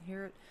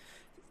hear it.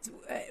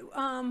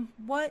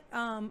 What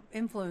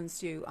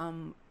influenced you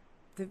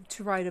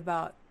to write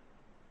about,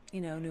 you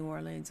know, New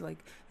Orleans?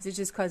 Like, is it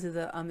just because of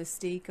the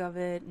mystique of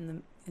it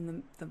and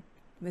the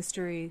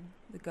mystery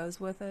that goes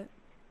with it?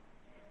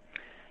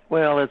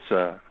 Well, it's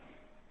a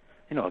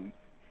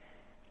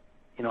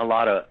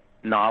lot of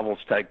novels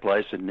take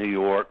place in New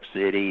York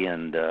City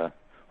and or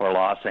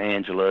Los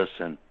Angeles,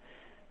 and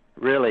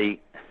really,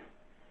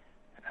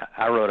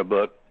 I wrote a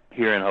book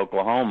here in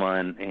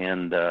Oklahoma,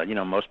 and you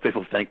know, most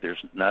people think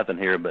there's nothing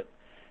here but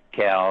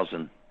cows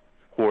and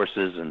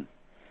horses and,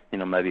 you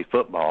know, maybe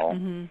football,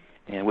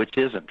 and which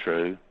isn't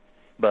true,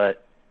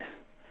 but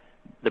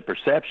the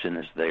perception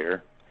is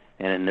there.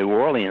 And in New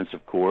Orleans,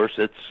 of course,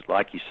 it's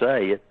like you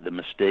say, the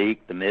mystique,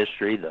 the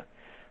mystery, the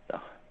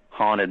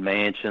haunted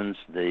mansions,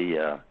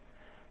 the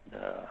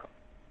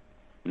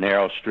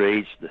narrow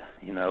streets, the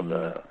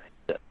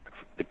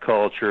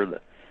culture,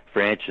 the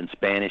French and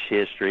Spanish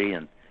history,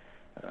 and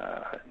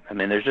I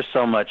mean, there's just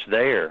so much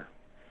there,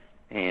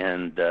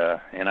 and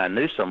I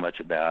knew so much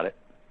about it,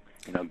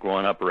 you know,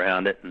 growing up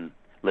around it and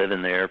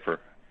living there for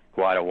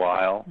quite a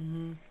while,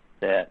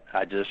 that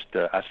I just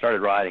I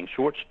started writing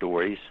short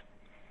stories,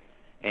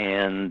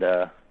 and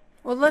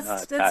well,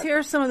 let's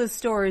hear some of the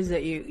stories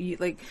that you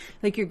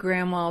like your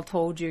grandma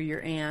told you,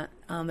 your aunt,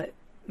 that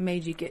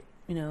made you get,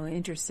 you know,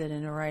 interested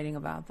in writing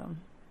about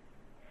them.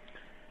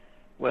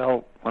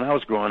 Well, when I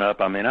was growing up,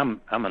 I mean, I'm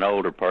an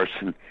older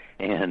person,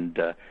 and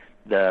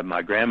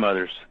my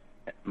grandparents'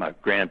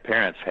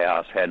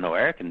 house had no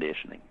air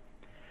conditioning,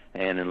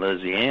 and in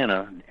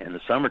Louisiana, in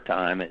the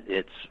summertime,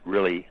 it's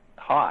really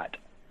hot,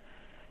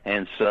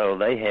 and so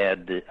they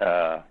had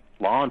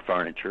lawn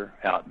furniture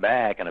out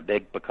back and a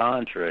big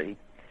pecan tree,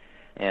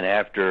 and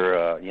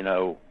after you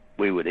know,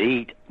 we would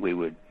eat, we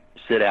would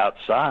sit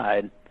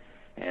outside,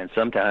 and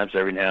sometimes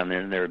every now and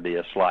then there would be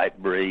a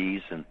slight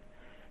breeze, and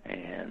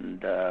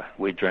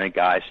we'd drink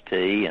iced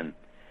tea, and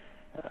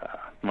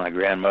my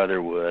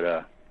grandmother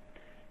would,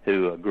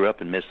 who grew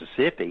up in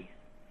Mississippi,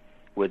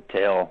 would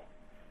tell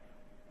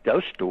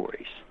ghost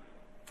stories.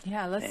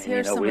 Yeah, let's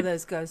hear some of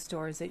those ghost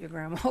stories that your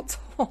grandma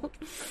told.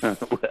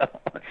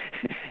 Well,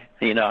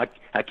 you know,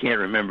 I can't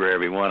remember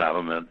every one of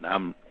them.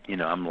 I'm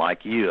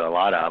like you. A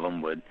lot of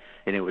them would,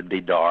 and it would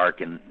be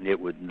dark, and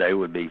they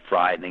would be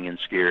frightening and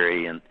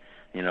scary, and,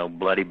 you know,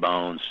 bloody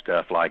bones,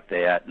 stuff like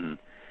that, and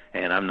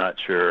I'm not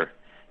sure,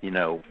 you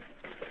know,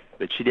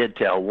 but she did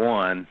tell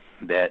one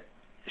that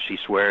she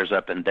swears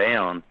up and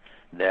down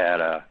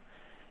that,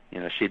 you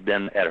know, she'd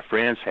been at a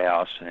friend's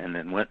house and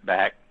then went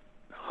back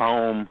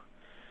home,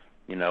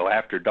 you know,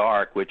 after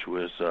dark, which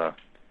was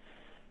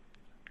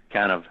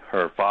kind of,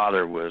 her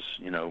father was,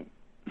 you know,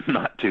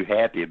 not too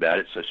happy about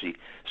it, so she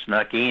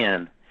snuck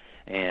in,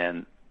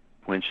 and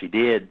when she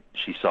did,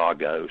 she saw a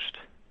ghost,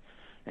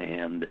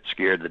 and it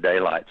scared the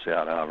daylights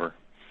out of her.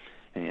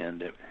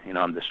 And, you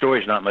know, the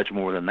story's not much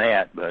more than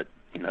that, but,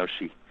 you know,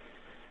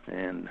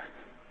 and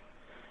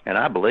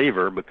I believe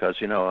her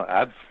because, you know,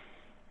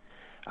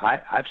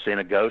 I've seen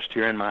a ghost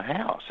here in my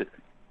house.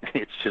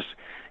 It's just,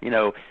 you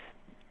know,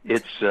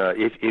 it's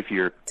if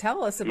you're,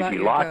 tell us about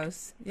your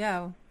ghosts.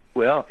 Yeah.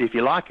 Well, if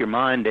you lock your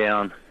mind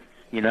down,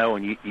 you know,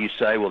 and you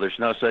say, well, there's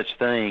no such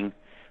thing,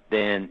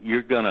 then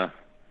you're gonna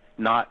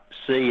not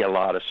see a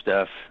lot of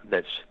stuff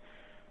that's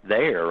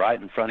there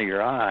right in front of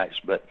your eyes.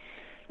 But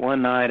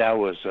one night I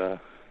was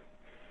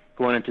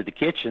going into the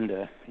kitchen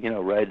to, you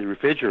know, raid the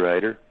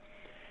refrigerator,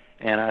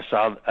 and I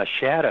saw a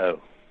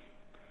shadow,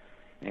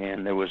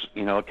 and there was,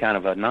 you know, kind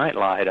of a night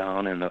light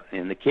on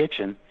in the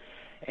kitchen,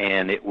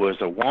 and it was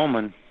a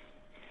woman,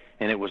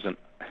 and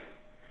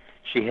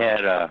she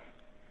had a,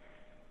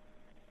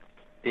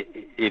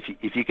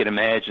 if you could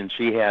imagine,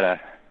 she had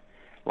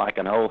like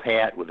an old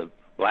hat with a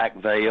black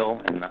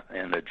veil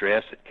and a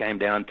dress that came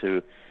down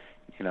to,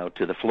 you know,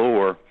 to the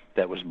floor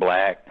that was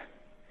black,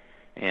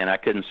 and I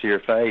couldn't see her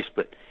face,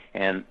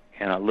 and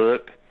I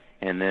looked,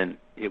 and then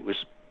it was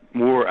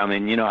more, I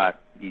mean, you know,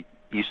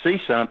 you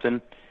see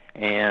something,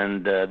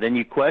 and then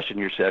you question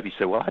yourself. You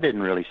say, well, I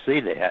didn't really see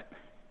that.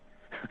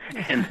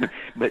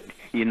 But,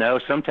 you know,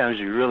 sometimes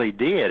you really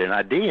did, and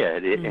I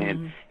did.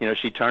 And, you know,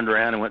 she turned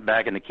around and went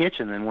back in the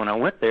kitchen, and when I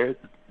went there,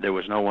 there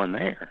was no one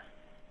there.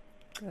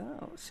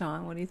 Oh,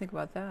 Sean, what do you think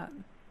about that?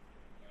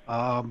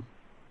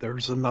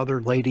 There's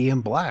another Lady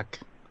in Black.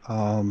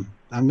 I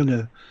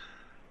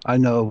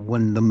know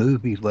when the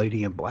movie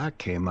Lady in Black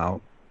came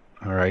out,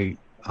 all right,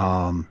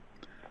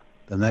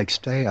 the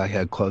next day I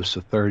had close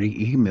to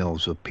 30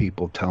 emails of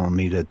people telling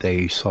me that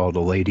they saw the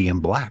Lady in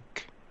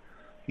Black.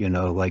 You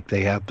know, like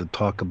they have to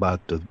talk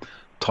about the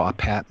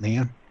top hat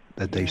man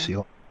that they see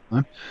all the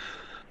time.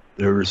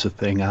 There was a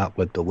thing out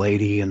with the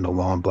lady in the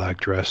long black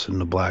dress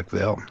and the black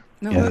veil.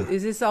 No, yeah.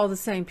 Is this all the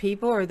same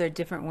people, or are they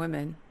different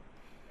women?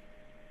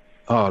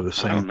 Oh, the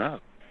same. I don't know.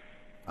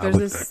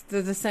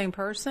 They're the same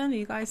person?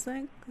 You guys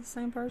think the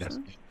same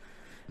person? Yes.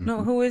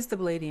 No, who is the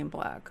Lady in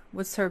Black?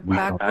 What's her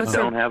I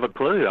don't have a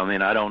clue. I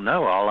mean, I don't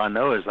know. All I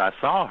know is I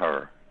saw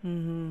her.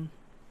 Mm-hmm.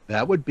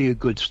 That would be a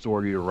good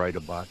story to write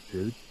about,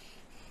 dude.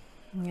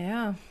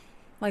 Yeah.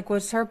 Like,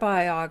 what's her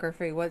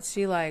biography? What's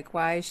she like?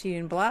 Why is she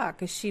in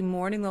black? Is she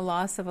mourning the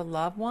loss of a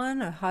loved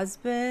one, a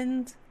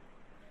husband?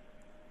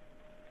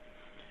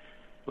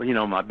 Well, you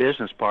know, my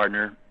business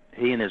partner,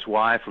 he and his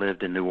wife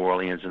lived in New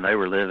Orleans, and they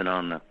were living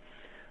on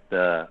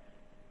the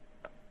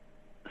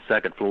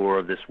second floor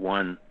of this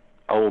one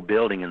old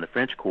building in the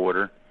French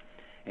Quarter,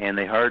 and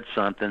they heard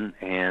something,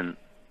 and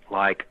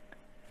like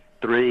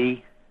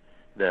the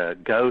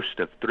ghost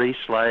of 3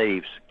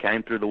 slaves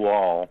came through the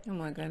wall. Oh,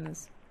 my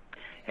goodness.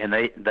 and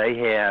they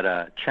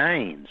had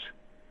chains.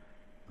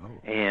 Oh.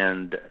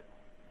 And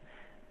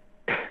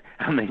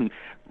I mean,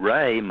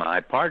 Ray,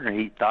 my partner,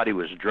 he thought he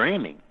was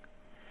dreaming,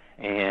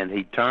 and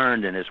he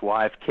turned, and his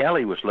wife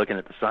Kelly was looking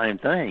at the same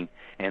thing,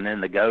 and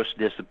then the ghost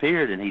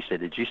disappeared, and he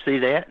said, "Did you see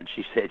that?" And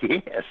she said,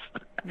 "Yes." Oh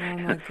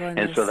my goodness!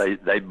 And so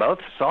they both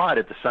saw it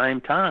at the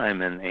same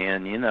time,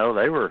 and you know,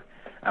 they were.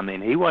 I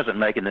mean, he wasn't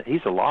making it.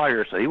 He's a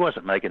lawyer, so he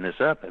wasn't making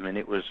this up. I mean,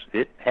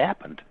 it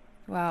happened.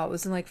 Wow, it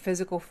was in like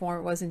physical form.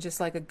 It wasn't just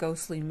like a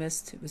ghostly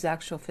mist. It was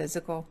actual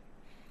physical.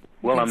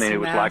 Well, I mean, it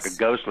was like a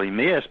ghostly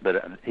mist,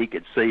 but he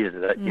could see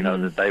that you know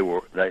that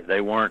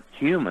they weren't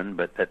human,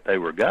 but that they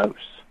were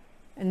ghosts.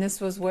 And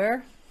this was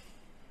where?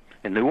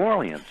 In New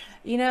Orleans.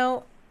 You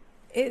know,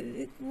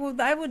 well,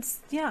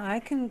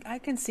 I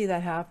can see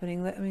that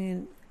happening. I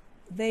mean,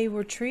 they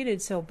were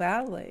treated so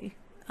badly.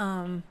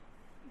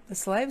 The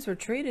slaves were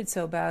treated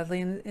so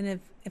badly, and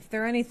if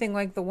they're anything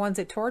like the ones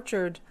that were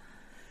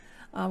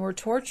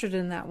tortured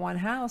in that one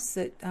house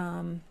that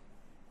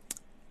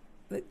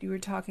you were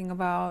talking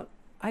about,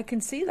 I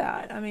can see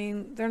that. I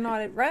mean, they're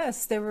not at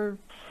rest. They were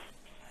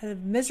had a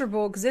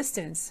miserable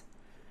existence.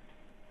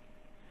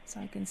 So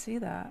I can see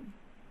that.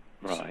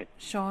 Right.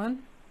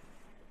 Sean?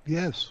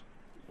 Yes.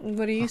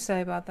 What do you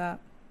say about that?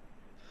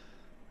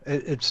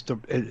 It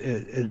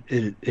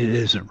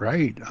isn't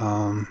right.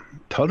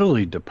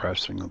 Totally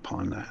depressing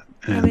upon that.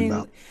 And, I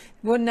mean,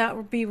 wouldn't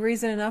that be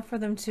reason enough for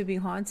them to be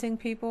haunting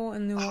people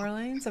in New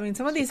Orleans? I mean,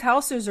 some of these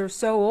houses are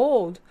so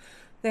old,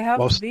 they have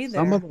to be there.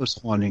 Some of those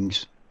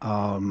hauntings,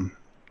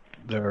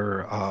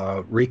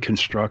 they're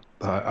reconstruct.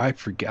 I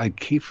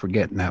keep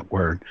forgetting that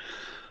word.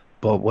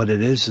 But what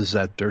it is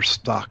that they're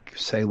stuck,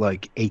 say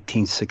like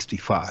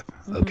 1865,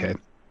 okay,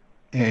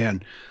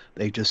 and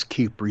they just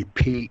keep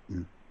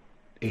repeating.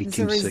 It's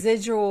a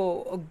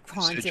residual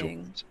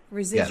haunting,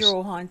 yes.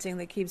 haunting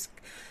that keeps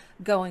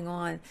going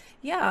on.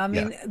 Yeah, I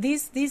mean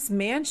these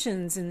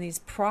mansions and these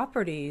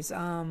properties,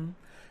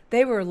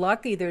 they were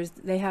lucky.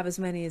 They have as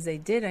many as they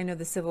did. I know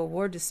the Civil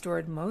War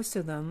destroyed most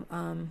of them.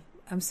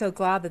 I'm so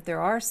glad that there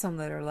are some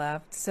that are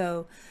left.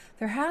 So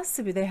they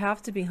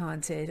have to be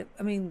haunted.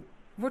 I mean,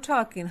 we're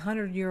talking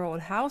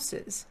 100-year-old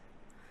houses,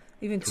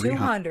 even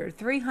 200,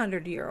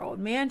 300-year-old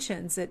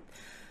mansions that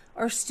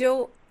are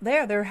still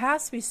there. There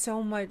has to be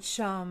so much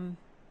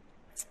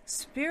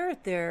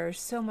spirit there,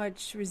 so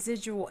much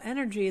residual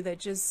energy that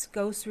just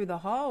goes through the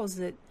halls,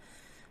 that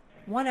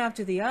one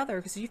after the other,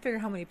 because you figure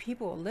how many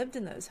people lived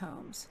in those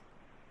homes.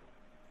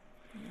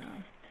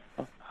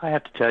 Yeah. I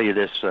have to tell you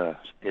this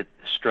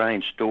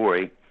strange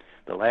story.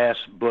 The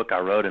last book I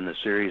wrote in the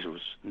series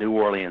was New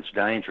Orleans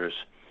Dangerous.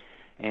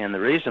 And the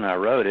reason I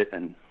wrote it,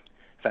 and in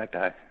fact,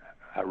 I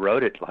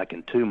wrote it like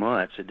in 2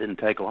 months. It didn't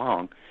take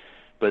long.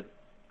 But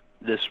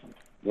this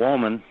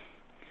woman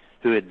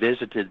who had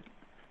visited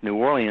New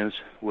Orleans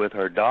with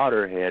her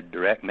daughter had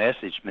direct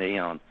messaged me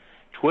on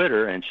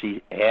Twitter, and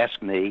she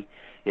asked me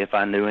if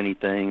I knew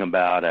anything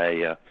about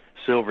a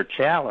silver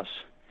chalice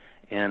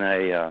in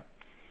an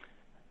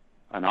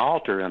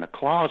altar in a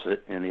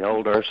closet in the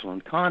old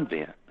Ursuline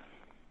convent.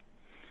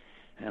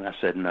 And I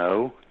said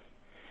no.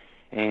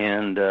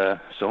 And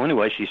so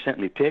anyway, she sent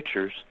me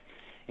pictures,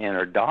 and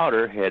her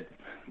daughter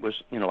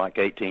was like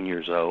 18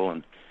 years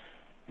old,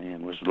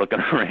 and was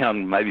looking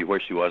around maybe where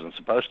she wasn't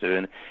supposed to.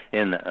 And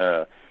in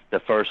the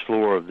first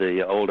floor of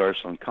the old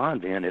Ursuline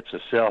convent, it's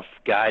a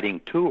self-guiding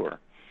tour.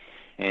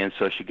 And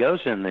so she goes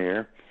in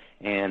there,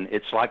 and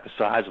it's like the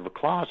size of a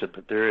closet,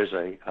 but there is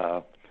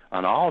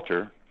an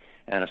altar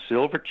and a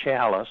silver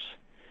chalice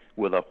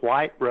with a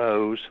white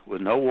rose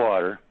with no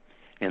water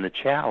in the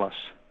chalice.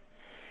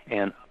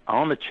 And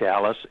on the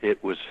chalice,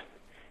 it was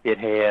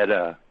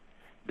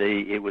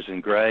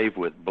engraved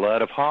with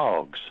blood of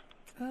hogs.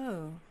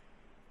 Oh.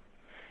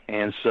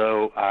 And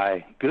so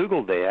I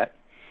Googled that,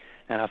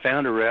 and I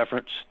found a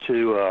reference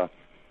to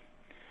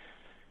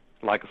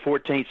like a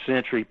 14th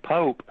century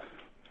pope.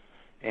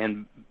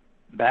 And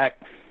back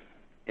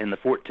in the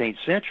 14th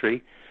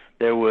century,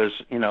 there was,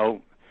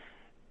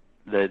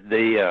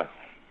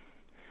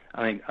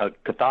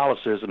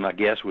 Catholicism, I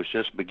guess, was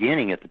just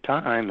beginning at the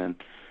time,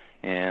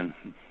 and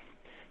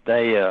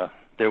they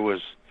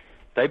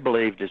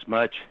believed as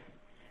much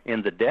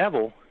in the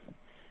devil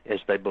as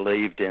they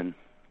believed in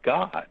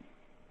God.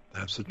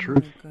 That's the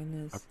truth. Oh,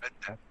 goodness. I read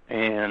that.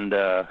 And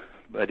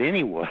but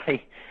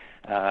anyway,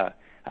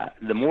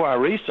 the more I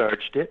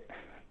researched it,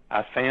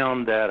 I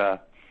found that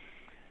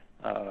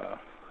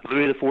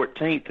Louis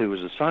XIV, who was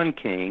the Sun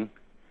King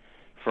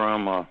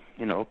from,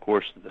 of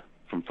course,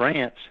 from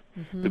France,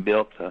 who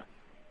built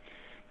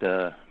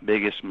the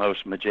biggest,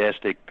 most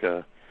majestic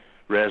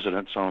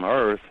residence on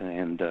Earth,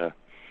 and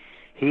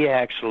he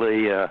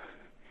actually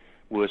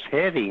was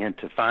heavy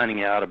into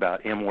finding out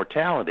about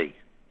immortality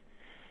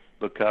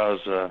because,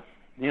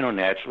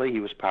 naturally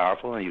he was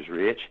powerful and he was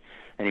rich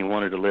and he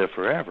wanted to live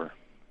forever.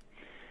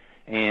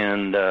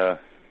 And the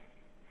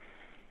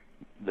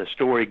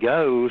story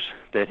goes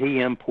that he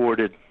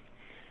imported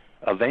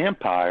a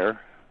vampire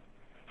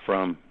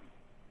from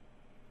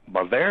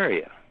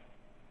Bavaria,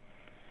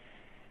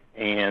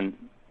 and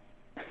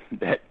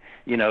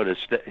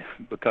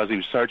because he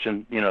was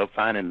searching,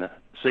 finding the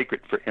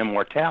secret for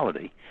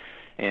immortality.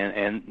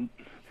 And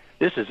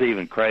this is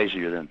even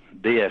crazier than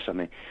this. I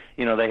mean,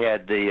 they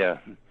had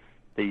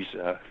these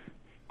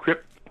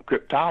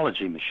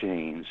cryptology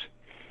machines.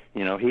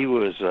 He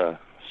was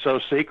so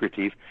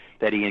secretive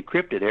that he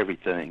encrypted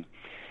everything.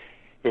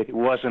 It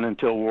wasn't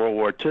until World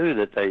War II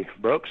that they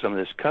broke some of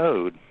this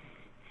code.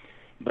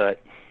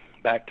 But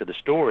back to the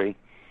story,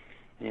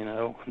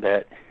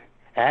 that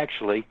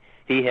actually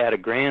he had a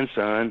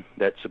grandson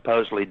that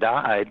supposedly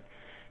died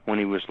when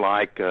he was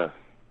like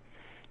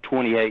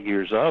 28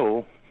 years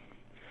old.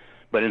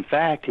 But in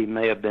fact, he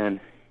may have been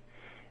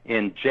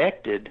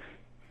injected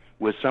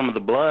with some of the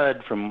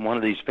blood from one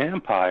of these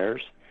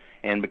vampires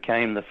and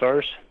became the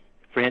first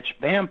French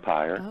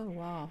vampire. Oh,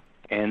 wow.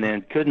 And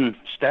then couldn't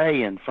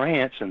stay in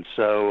France, and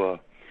so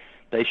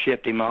they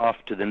shipped him off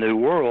to the New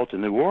World, to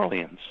New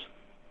Orleans.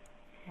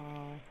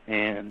 Wow.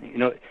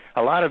 And,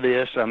 a lot of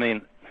this, I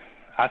mean,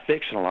 I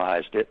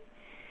fictionalized it,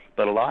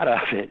 but a lot of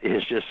it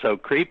is just so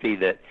creepy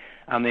that,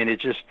 I mean, it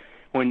just,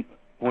 when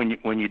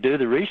you do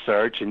the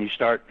research and you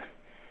start,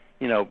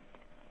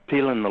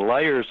 peeling the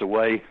layers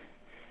away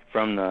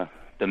from the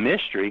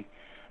mystery,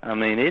 I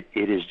mean,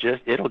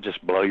 it'll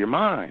just blow your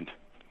mind.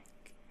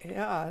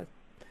 Yeah.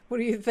 What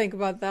do you think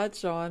about that,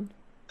 Sean?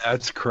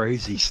 That's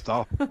crazy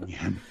stuff,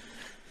 man.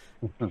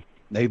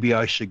 Maybe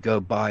I should go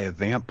buy a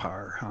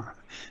vampire,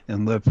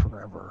 and live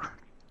forever.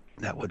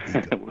 That would be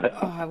good. Well,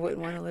 I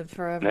wouldn't want to live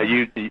forever.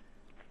 Now,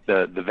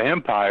 the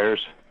vampires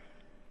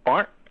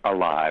aren't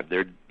alive;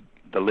 they're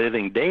the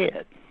living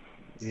dead.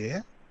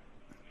 Yeah.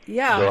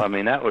 Yeah. So I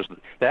mean, that was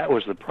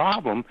the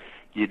problem.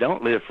 You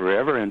don't live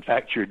forever. In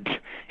fact, you're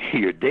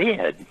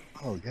dead.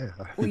 Oh yeah.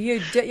 Well,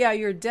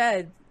 you're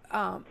dead.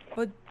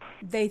 But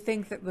they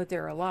think that, but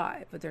they're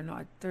alive, but they're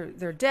not.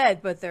 They're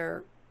dead, but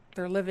they're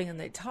living and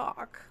they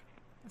talk.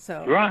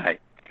 So right.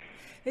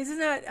 Isn't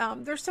that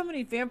there's so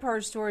many vampire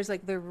stories,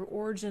 like the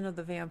origin of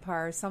the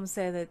vampire. Some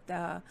say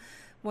that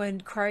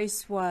when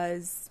Christ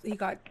he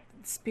got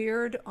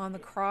speared on the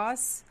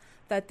cross,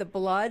 that the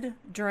blood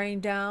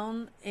drained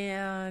down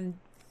and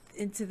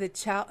into the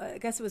I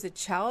guess it was a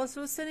chalice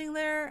was sitting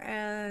there,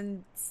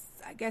 and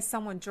I guess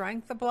someone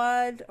drank the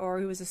blood, or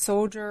he was a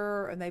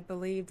soldier, and they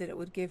believed that it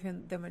would give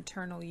them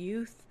eternal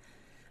youth.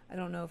 I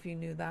don't know if you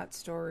knew that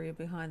story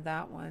behind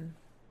that one,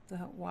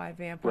 why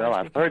vampires. Well,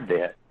 I've heard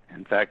that.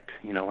 In fact,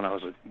 when I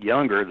was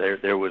younger,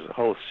 there was a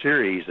whole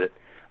series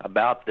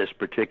about this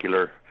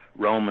particular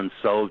Roman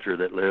soldier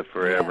that lived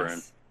forever.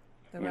 Yes,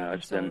 and the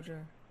Roman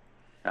soldier.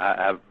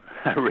 I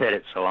read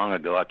it so long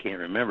ago I can't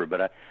remember,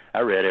 but I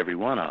read every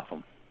one of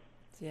them.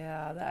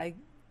 Yeah,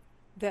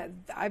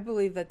 I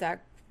believe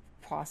that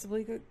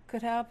possibly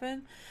could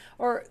happen.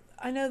 Or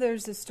I know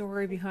there's a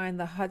story behind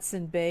the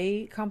Hudson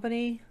Bay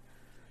Company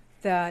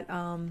that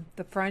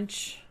the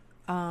French,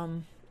 I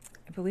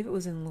believe it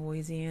was in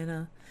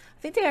Louisiana.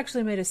 I think they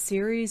actually made a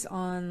series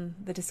on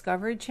the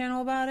Discovery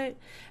Channel about it,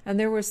 and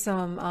there was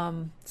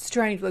some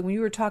strange, like when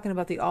you were talking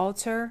about the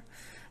altar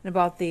and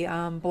about the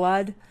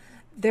blood,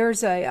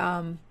 there's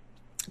a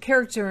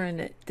character in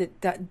it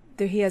that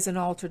he has an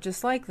altar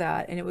just like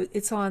that, and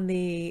it's on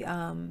the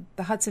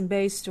Hudson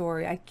Bay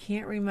story. I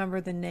can't remember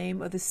the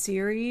name of the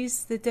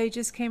series that they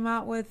just came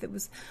out with. It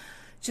was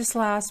just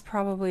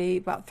probably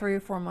about 3 or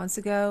 4 months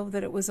ago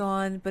that it was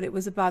on, but it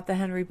was about the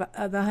Henry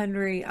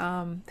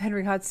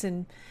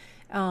Hudson,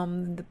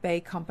 the Bay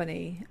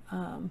Company,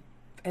 and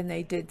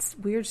they did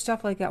weird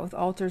stuff like that with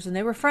altars, and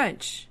they were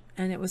French,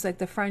 and it was like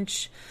the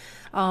French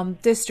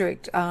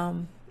district.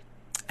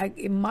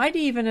 It might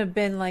even have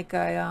been like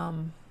a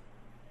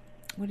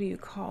what do you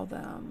call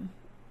them?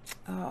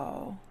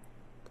 Oh,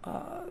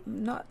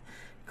 not.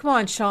 Come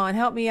on, Sean,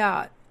 help me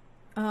out.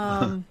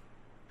 They're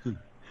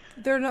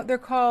not. They're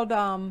called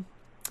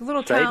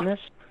little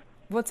Satanist? town.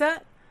 What's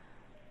that?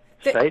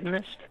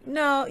 Satanist?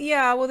 No,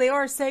 yeah. Well, they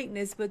are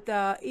Satanists, but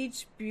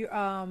each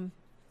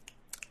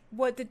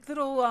what the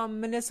little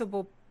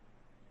municipal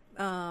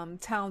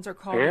towns are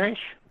called?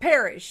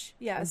 Parish.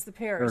 Yes, the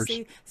parish.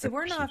 See, so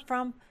we're not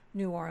from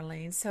New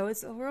Orleans, so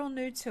it's real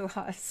new to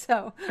us.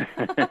 So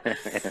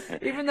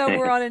even though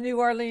we're on a New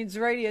Orleans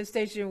radio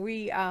station,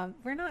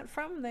 we're not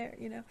from there,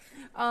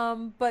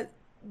 But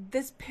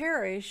this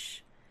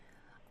parish,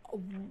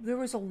 there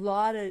was a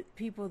lot of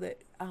people that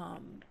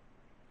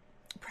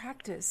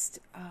practiced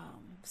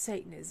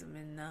Satanism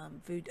and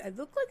voodoo. It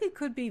looked like it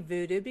could be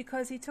voodoo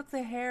because he took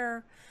the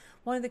hair.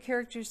 One of the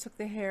characters took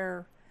the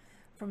hair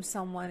from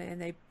someone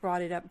and they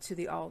brought it up to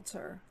the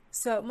altar.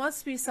 So it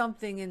must be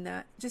something in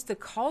that, just a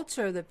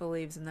culture that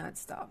believes in that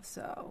stuff.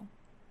 So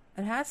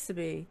it has to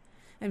be.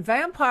 And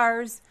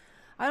vampires,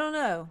 I don't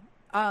know.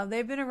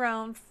 They've been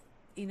around.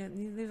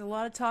 There's a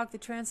lot of talk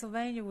that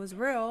Transylvania was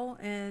real,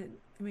 and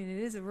I mean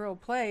it is a real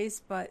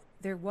place, but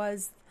there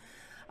was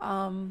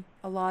a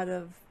lot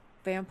of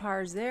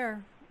vampires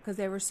there because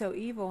they were so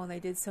evil and they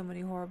did so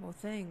many horrible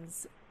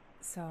things.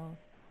 So,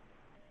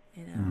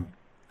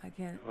 I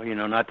can't.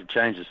 Well, not to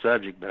change the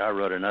subject, but I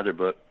wrote another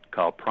book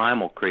called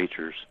Primal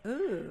Creatures.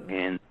 Ooh.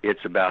 And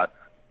it's about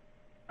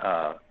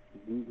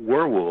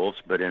werewolves,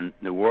 but in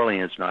New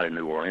Orleans, not in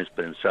New Orleans,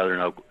 but in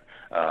southern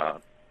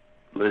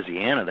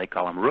Louisiana, they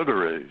call them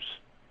rougarous.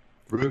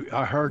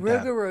 I heard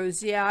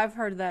Rougarous, yeah, I've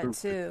heard that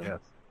too. Yes,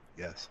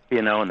 yes.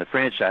 You know, in the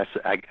French, I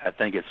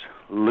think it's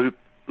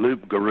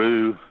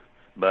loup-garou,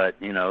 but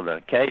you know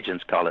the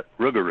Cajuns call it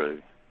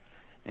rougarou,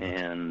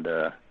 and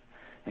I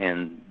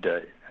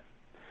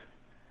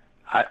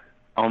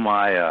on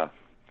my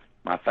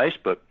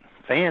Facebook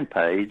fan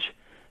page,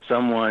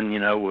 someone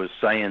was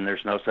saying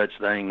there's no such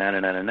thing,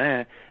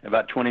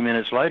 About 20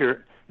 minutes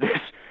later,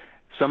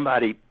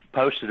 somebody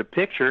posted a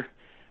picture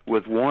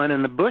with one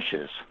in the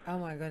bushes. Oh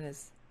my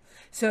goodness!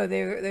 So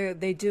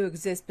they do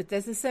exist, but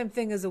that's the same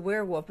thing as a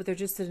werewolf, but they're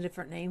just a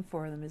different name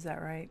for them. Is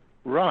that right?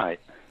 Right.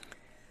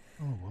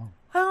 Oh wow.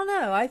 I don't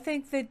know. I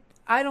think that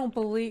I don't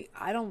believe.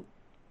 I don't.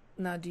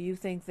 Now, do you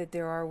think that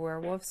there are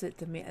werewolves at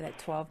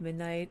 12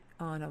 midnight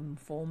on a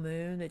full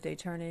moon that they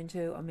turn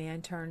into, a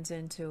man turns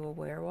into a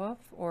werewolf?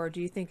 Or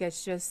do you think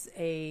that's just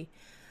a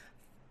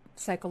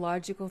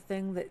psychological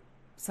thing that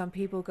some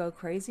people go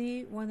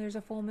crazy when there's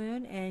a full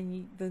moon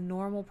and the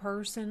normal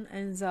person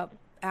ends up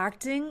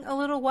acting a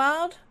little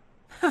wild?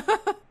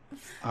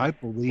 I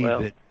believe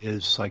it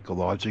is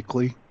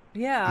psychologically.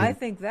 Yeah, I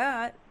think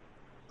that.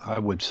 I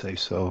would say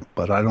so,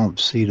 but I don't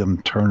see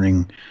them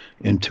turning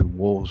into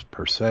wolves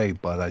per se,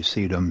 but I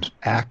see them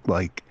act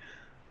like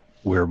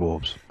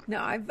werewolves. No,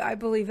 I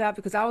believe that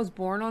because I was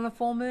born on a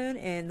full moon,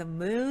 and the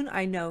moon,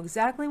 I know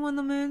exactly when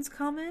the moon's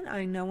coming.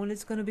 I know when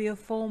it's going to be a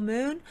full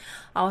moon.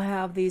 I'll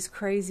have these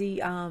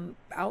crazy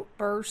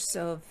outbursts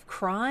of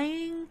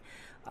crying,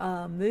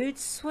 mood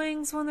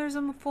swings when there's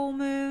a full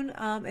moon,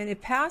 and when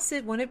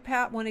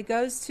it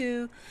goes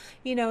to,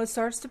 it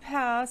starts to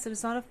pass, and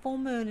it's not a full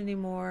moon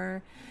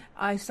anymore.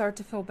 I start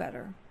to feel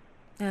better,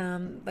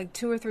 like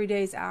 2 or 3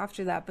 days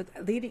after that. But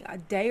leading a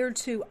day or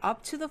two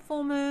up to the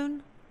full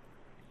moon,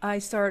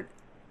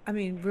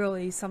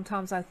 really,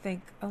 sometimes I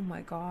think, oh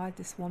my God,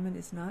 this woman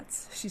is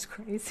nuts. She's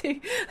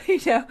crazy,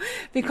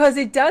 because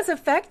it does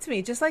affect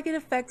me, just like it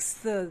affects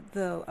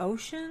the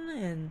ocean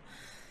and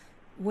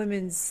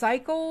women's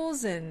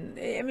cycles. And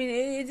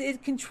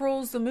it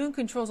controls, the moon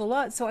controls a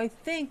lot. So I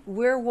think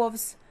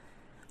werewolves,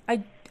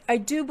 I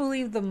do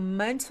believe the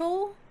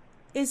mental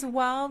is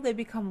wild. They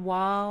become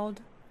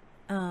wild.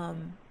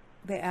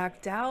 They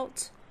act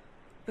out.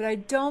 But I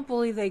don't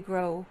believe they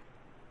grow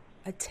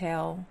a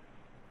tail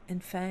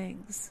and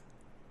fangs.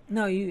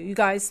 No, you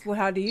guys,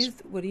 what do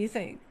you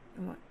think?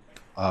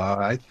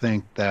 I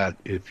think that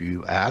if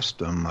you ask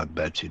them, I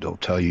bet you they'll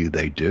tell you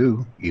they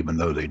do, even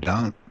though they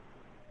don't.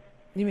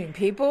 You mean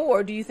people?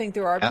 Or do you think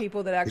there are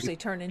people that actually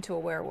turn into a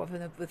werewolf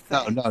with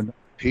fangs? No.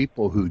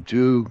 People who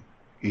do,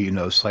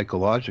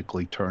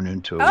 psychologically turn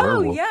into a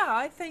werewolf. Oh, yeah,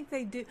 I think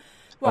they do.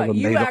 Well,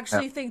 you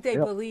actually think they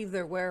believe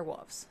they're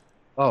werewolves?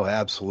 Oh,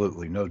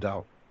 absolutely, no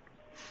doubt.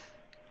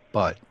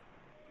 But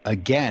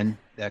again,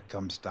 that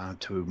comes down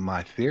to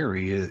my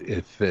theory.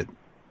 If it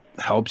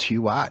helps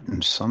you out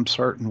in some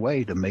certain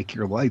way to make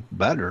your life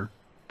better,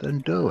 then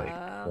do it.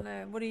 I don't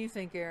know. What do you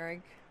think,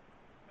 Eric?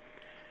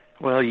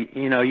 Well,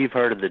 you've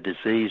heard of the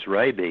disease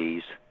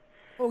rabies.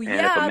 Oh,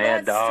 yeah,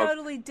 that's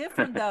totally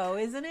different, though,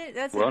 isn't it?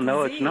 That's well,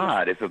 no, disease. it's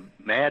not. If a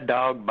mad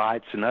dog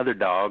bites another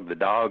dog, the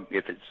dog,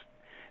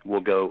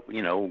 will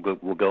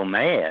go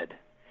mad.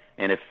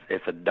 And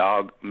if a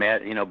dog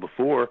mad,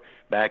 before,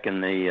 back in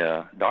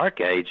the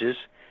Dark Ages,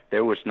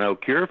 there was no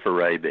cure for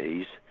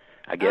rabies.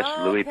 I guess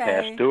Louis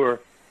Pasteur,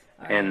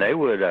 and they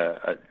would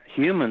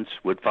humans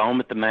would foam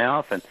at the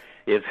mouth, and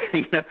if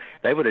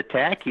they would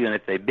attack you, and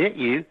if they bit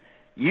you,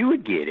 you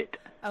would get it.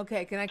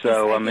 Okay, there is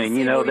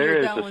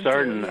a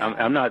certain.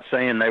 I'm not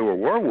saying they were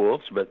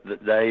werewolves, but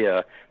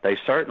they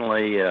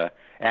certainly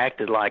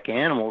acted like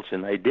animals,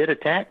 and they did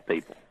attack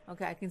people.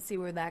 Okay, I can see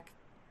where that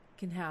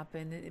can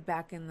happen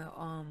back in the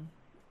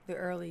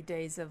early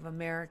days of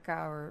America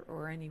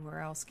or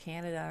anywhere else,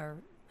 Canada or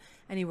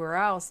anywhere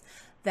else,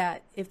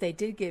 that if they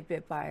did get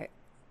bit by it,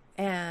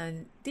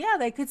 and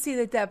they could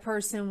see that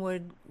person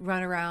would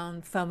run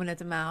around foaming at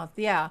the mouth.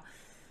 Yeah,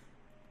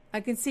 I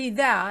can see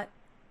that.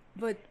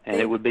 But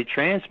it would be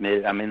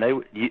transmitted. I mean,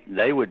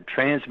 they would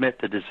transmit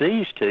the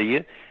disease to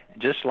you,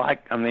 just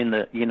like all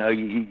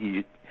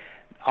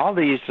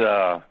these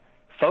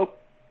folk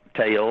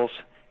tales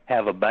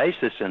have a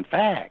basis in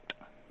fact.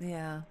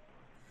 Yeah,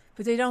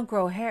 but they don't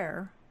grow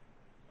hair.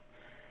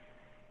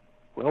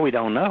 Well, we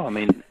don't know. I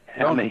mean,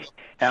 how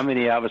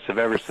many of us have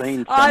ever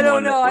seen someone? I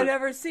don't know. I've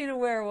never seen a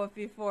werewolf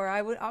before.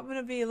 I'm going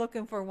to be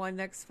looking for one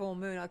next full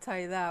moon. I'll tell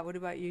you that. What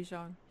about you,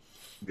 Sean?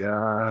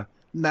 Yeah.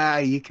 Nah,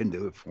 you can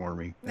do it for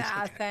me.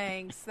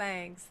 Okay.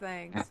 Thanks.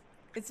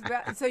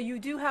 So you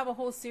do have a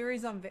whole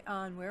series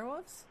on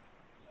werewolves?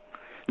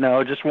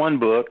 No, just one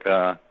book.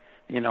 I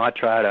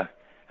try to.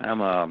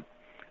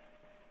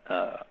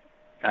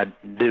 I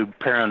do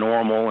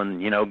paranormal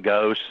and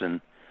ghosts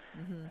and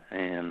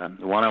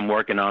the one I'm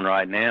working on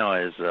right now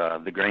is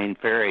the Green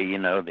Fairy.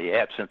 The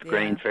Absinthe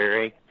Green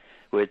Fairy,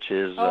 which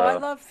is. I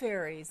love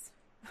fairies.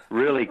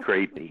 Really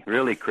creepy.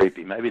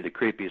 Maybe the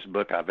creepiest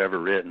book I've ever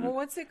written. Well,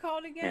 what's it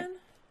called again?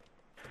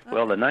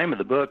 Well, the name of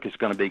the book is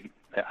going to be,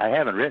 I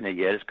haven't written it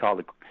yet. It's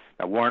called,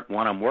 the one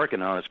I'm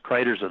working on is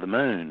Craters of the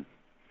Moon.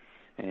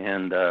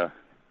 And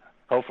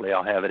hopefully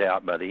I'll have it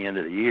out by the end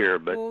of the year.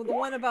 But well, the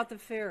one about the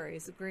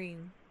fairies, the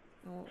green.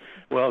 Oh.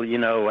 Well, you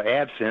know,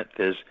 absinthe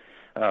is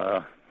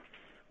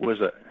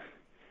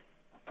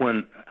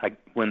when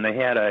they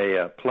had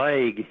a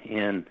plague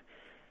in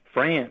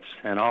France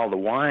and all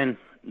the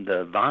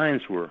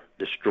vines were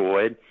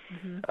destroyed.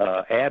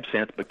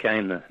 Absinthe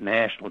became the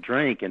national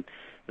drink, and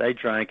they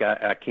drank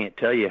I can't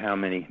tell you how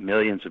many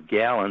millions of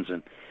gallons,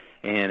 and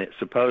it's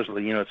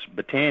supposedly, you know, it's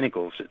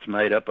botanicals. It's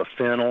made up of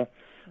fennel,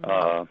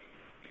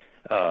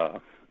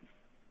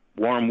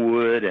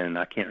 wormwood, and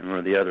I can't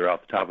remember the other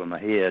off the top of my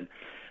head,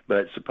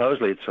 but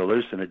supposedly it's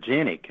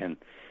hallucinogenic. And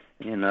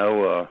you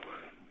know,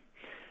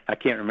 I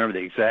can't remember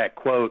the exact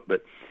quote,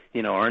 but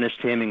you know, Ernest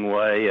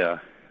Hemingway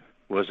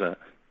was a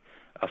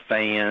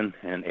fan,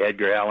 and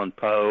Edgar Allan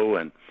Poe,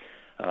 and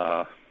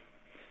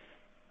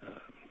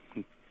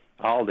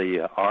all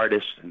the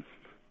artists, and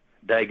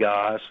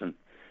Degas, and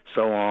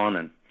so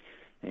on,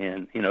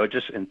 and you know,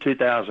 just in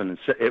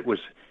 2006, it was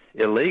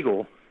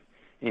illegal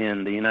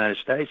in the United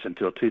States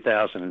until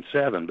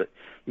 2007. But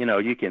you know,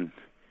 you can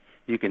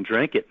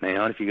drink it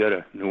now. And if you go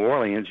to New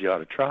Orleans, you ought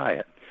to try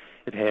it.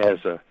 It has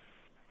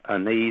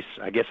anise,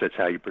 I guess that's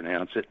how you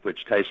pronounce it,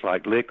 which tastes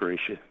like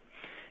licorice,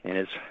 and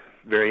it's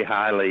very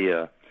highly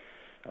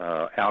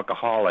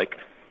alcoholic.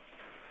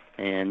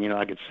 And you know,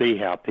 I could see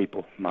how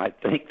people might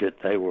think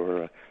that they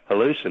were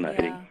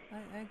hallucinating. Yeah,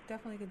 I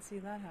definitely could see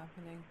that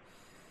happening.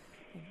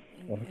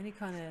 Any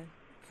kind of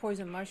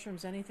poison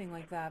mushrooms, anything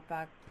like that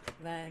back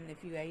then,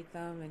 if you ate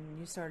them and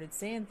you started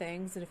seeing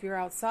things, and if you're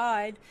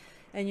outside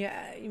and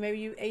maybe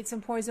you ate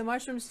some poison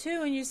mushrooms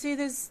too, and you see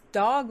this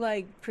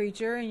dog-like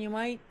creature, and you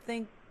might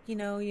think, you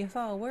know, you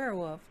saw a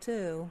werewolf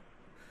too.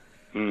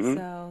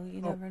 So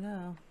you never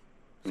know.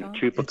 Sean?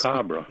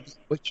 Chupacabra.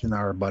 Witching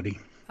hour, buddy.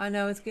 I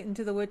know, it's getting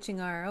to the witching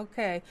hour.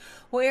 Okay.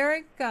 Well,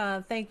 Eric,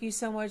 thank you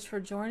so much for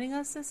joining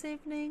us this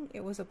evening.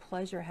 It was a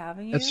pleasure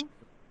having you. Yes.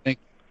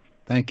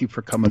 Thank you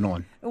for coming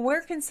on.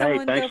 Where can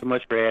someone thanks so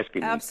much for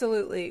asking me.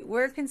 Absolutely.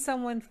 Where can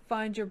someone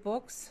find your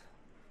books?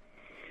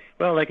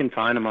 Well, they can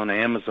find them on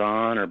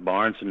Amazon or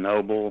Barnes &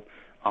 Noble,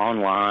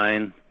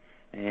 online,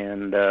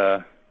 and,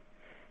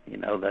 you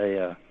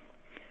know,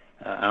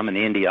 I'm an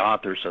indie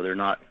author, so they're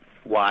not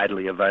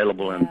widely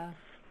available in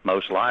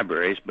most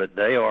libraries, but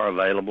they are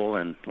available,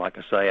 and like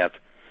I say, I've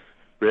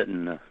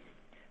written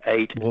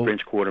 8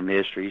 French Quarter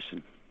mysteries.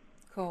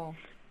 Cool.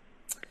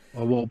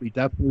 Well, we'll be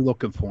definitely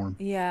looking for them.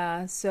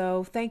 Yeah,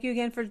 so thank you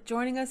again for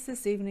joining us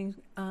this evening,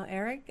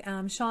 Eric.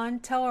 Sean,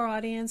 tell our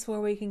audience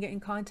where we can get in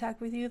contact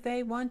with you if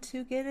they want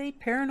to get a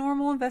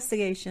paranormal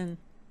investigation.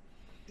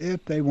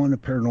 If they want a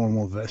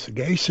paranormal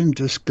investigation,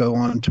 just go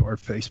on to our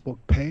Facebook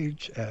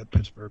page at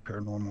Pittsburgh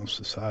Paranormal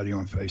Society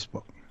on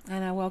Facebook.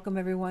 And I welcome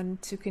everyone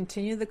to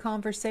continue the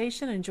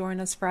conversation and join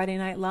us Friday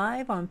night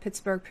live on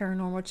Pittsburgh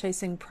Paranormal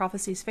Chasing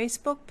Prophecies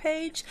Facebook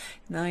page,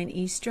 9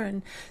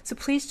 Eastern. So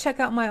please check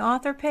out my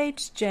author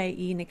page,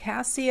 J.E.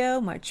 Nicasio,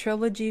 my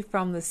trilogy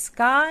From the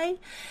Sky,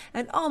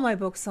 and all my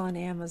books on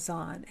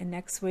Amazon. And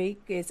next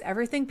week is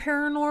Everything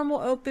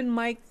Paranormal Open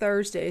Mic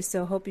Thursday,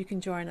 so hope you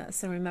can join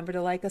us. And remember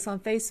to like us on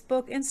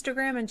Facebook,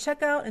 Instagram, and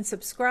check out and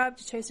subscribe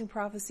to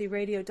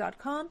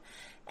ChasingProphecyRadio.com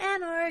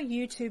and our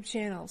YouTube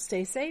channel.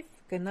 Stay safe.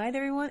 Good night,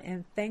 everyone,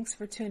 and thanks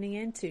for tuning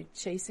in to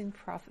Chasing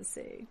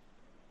Prophecy.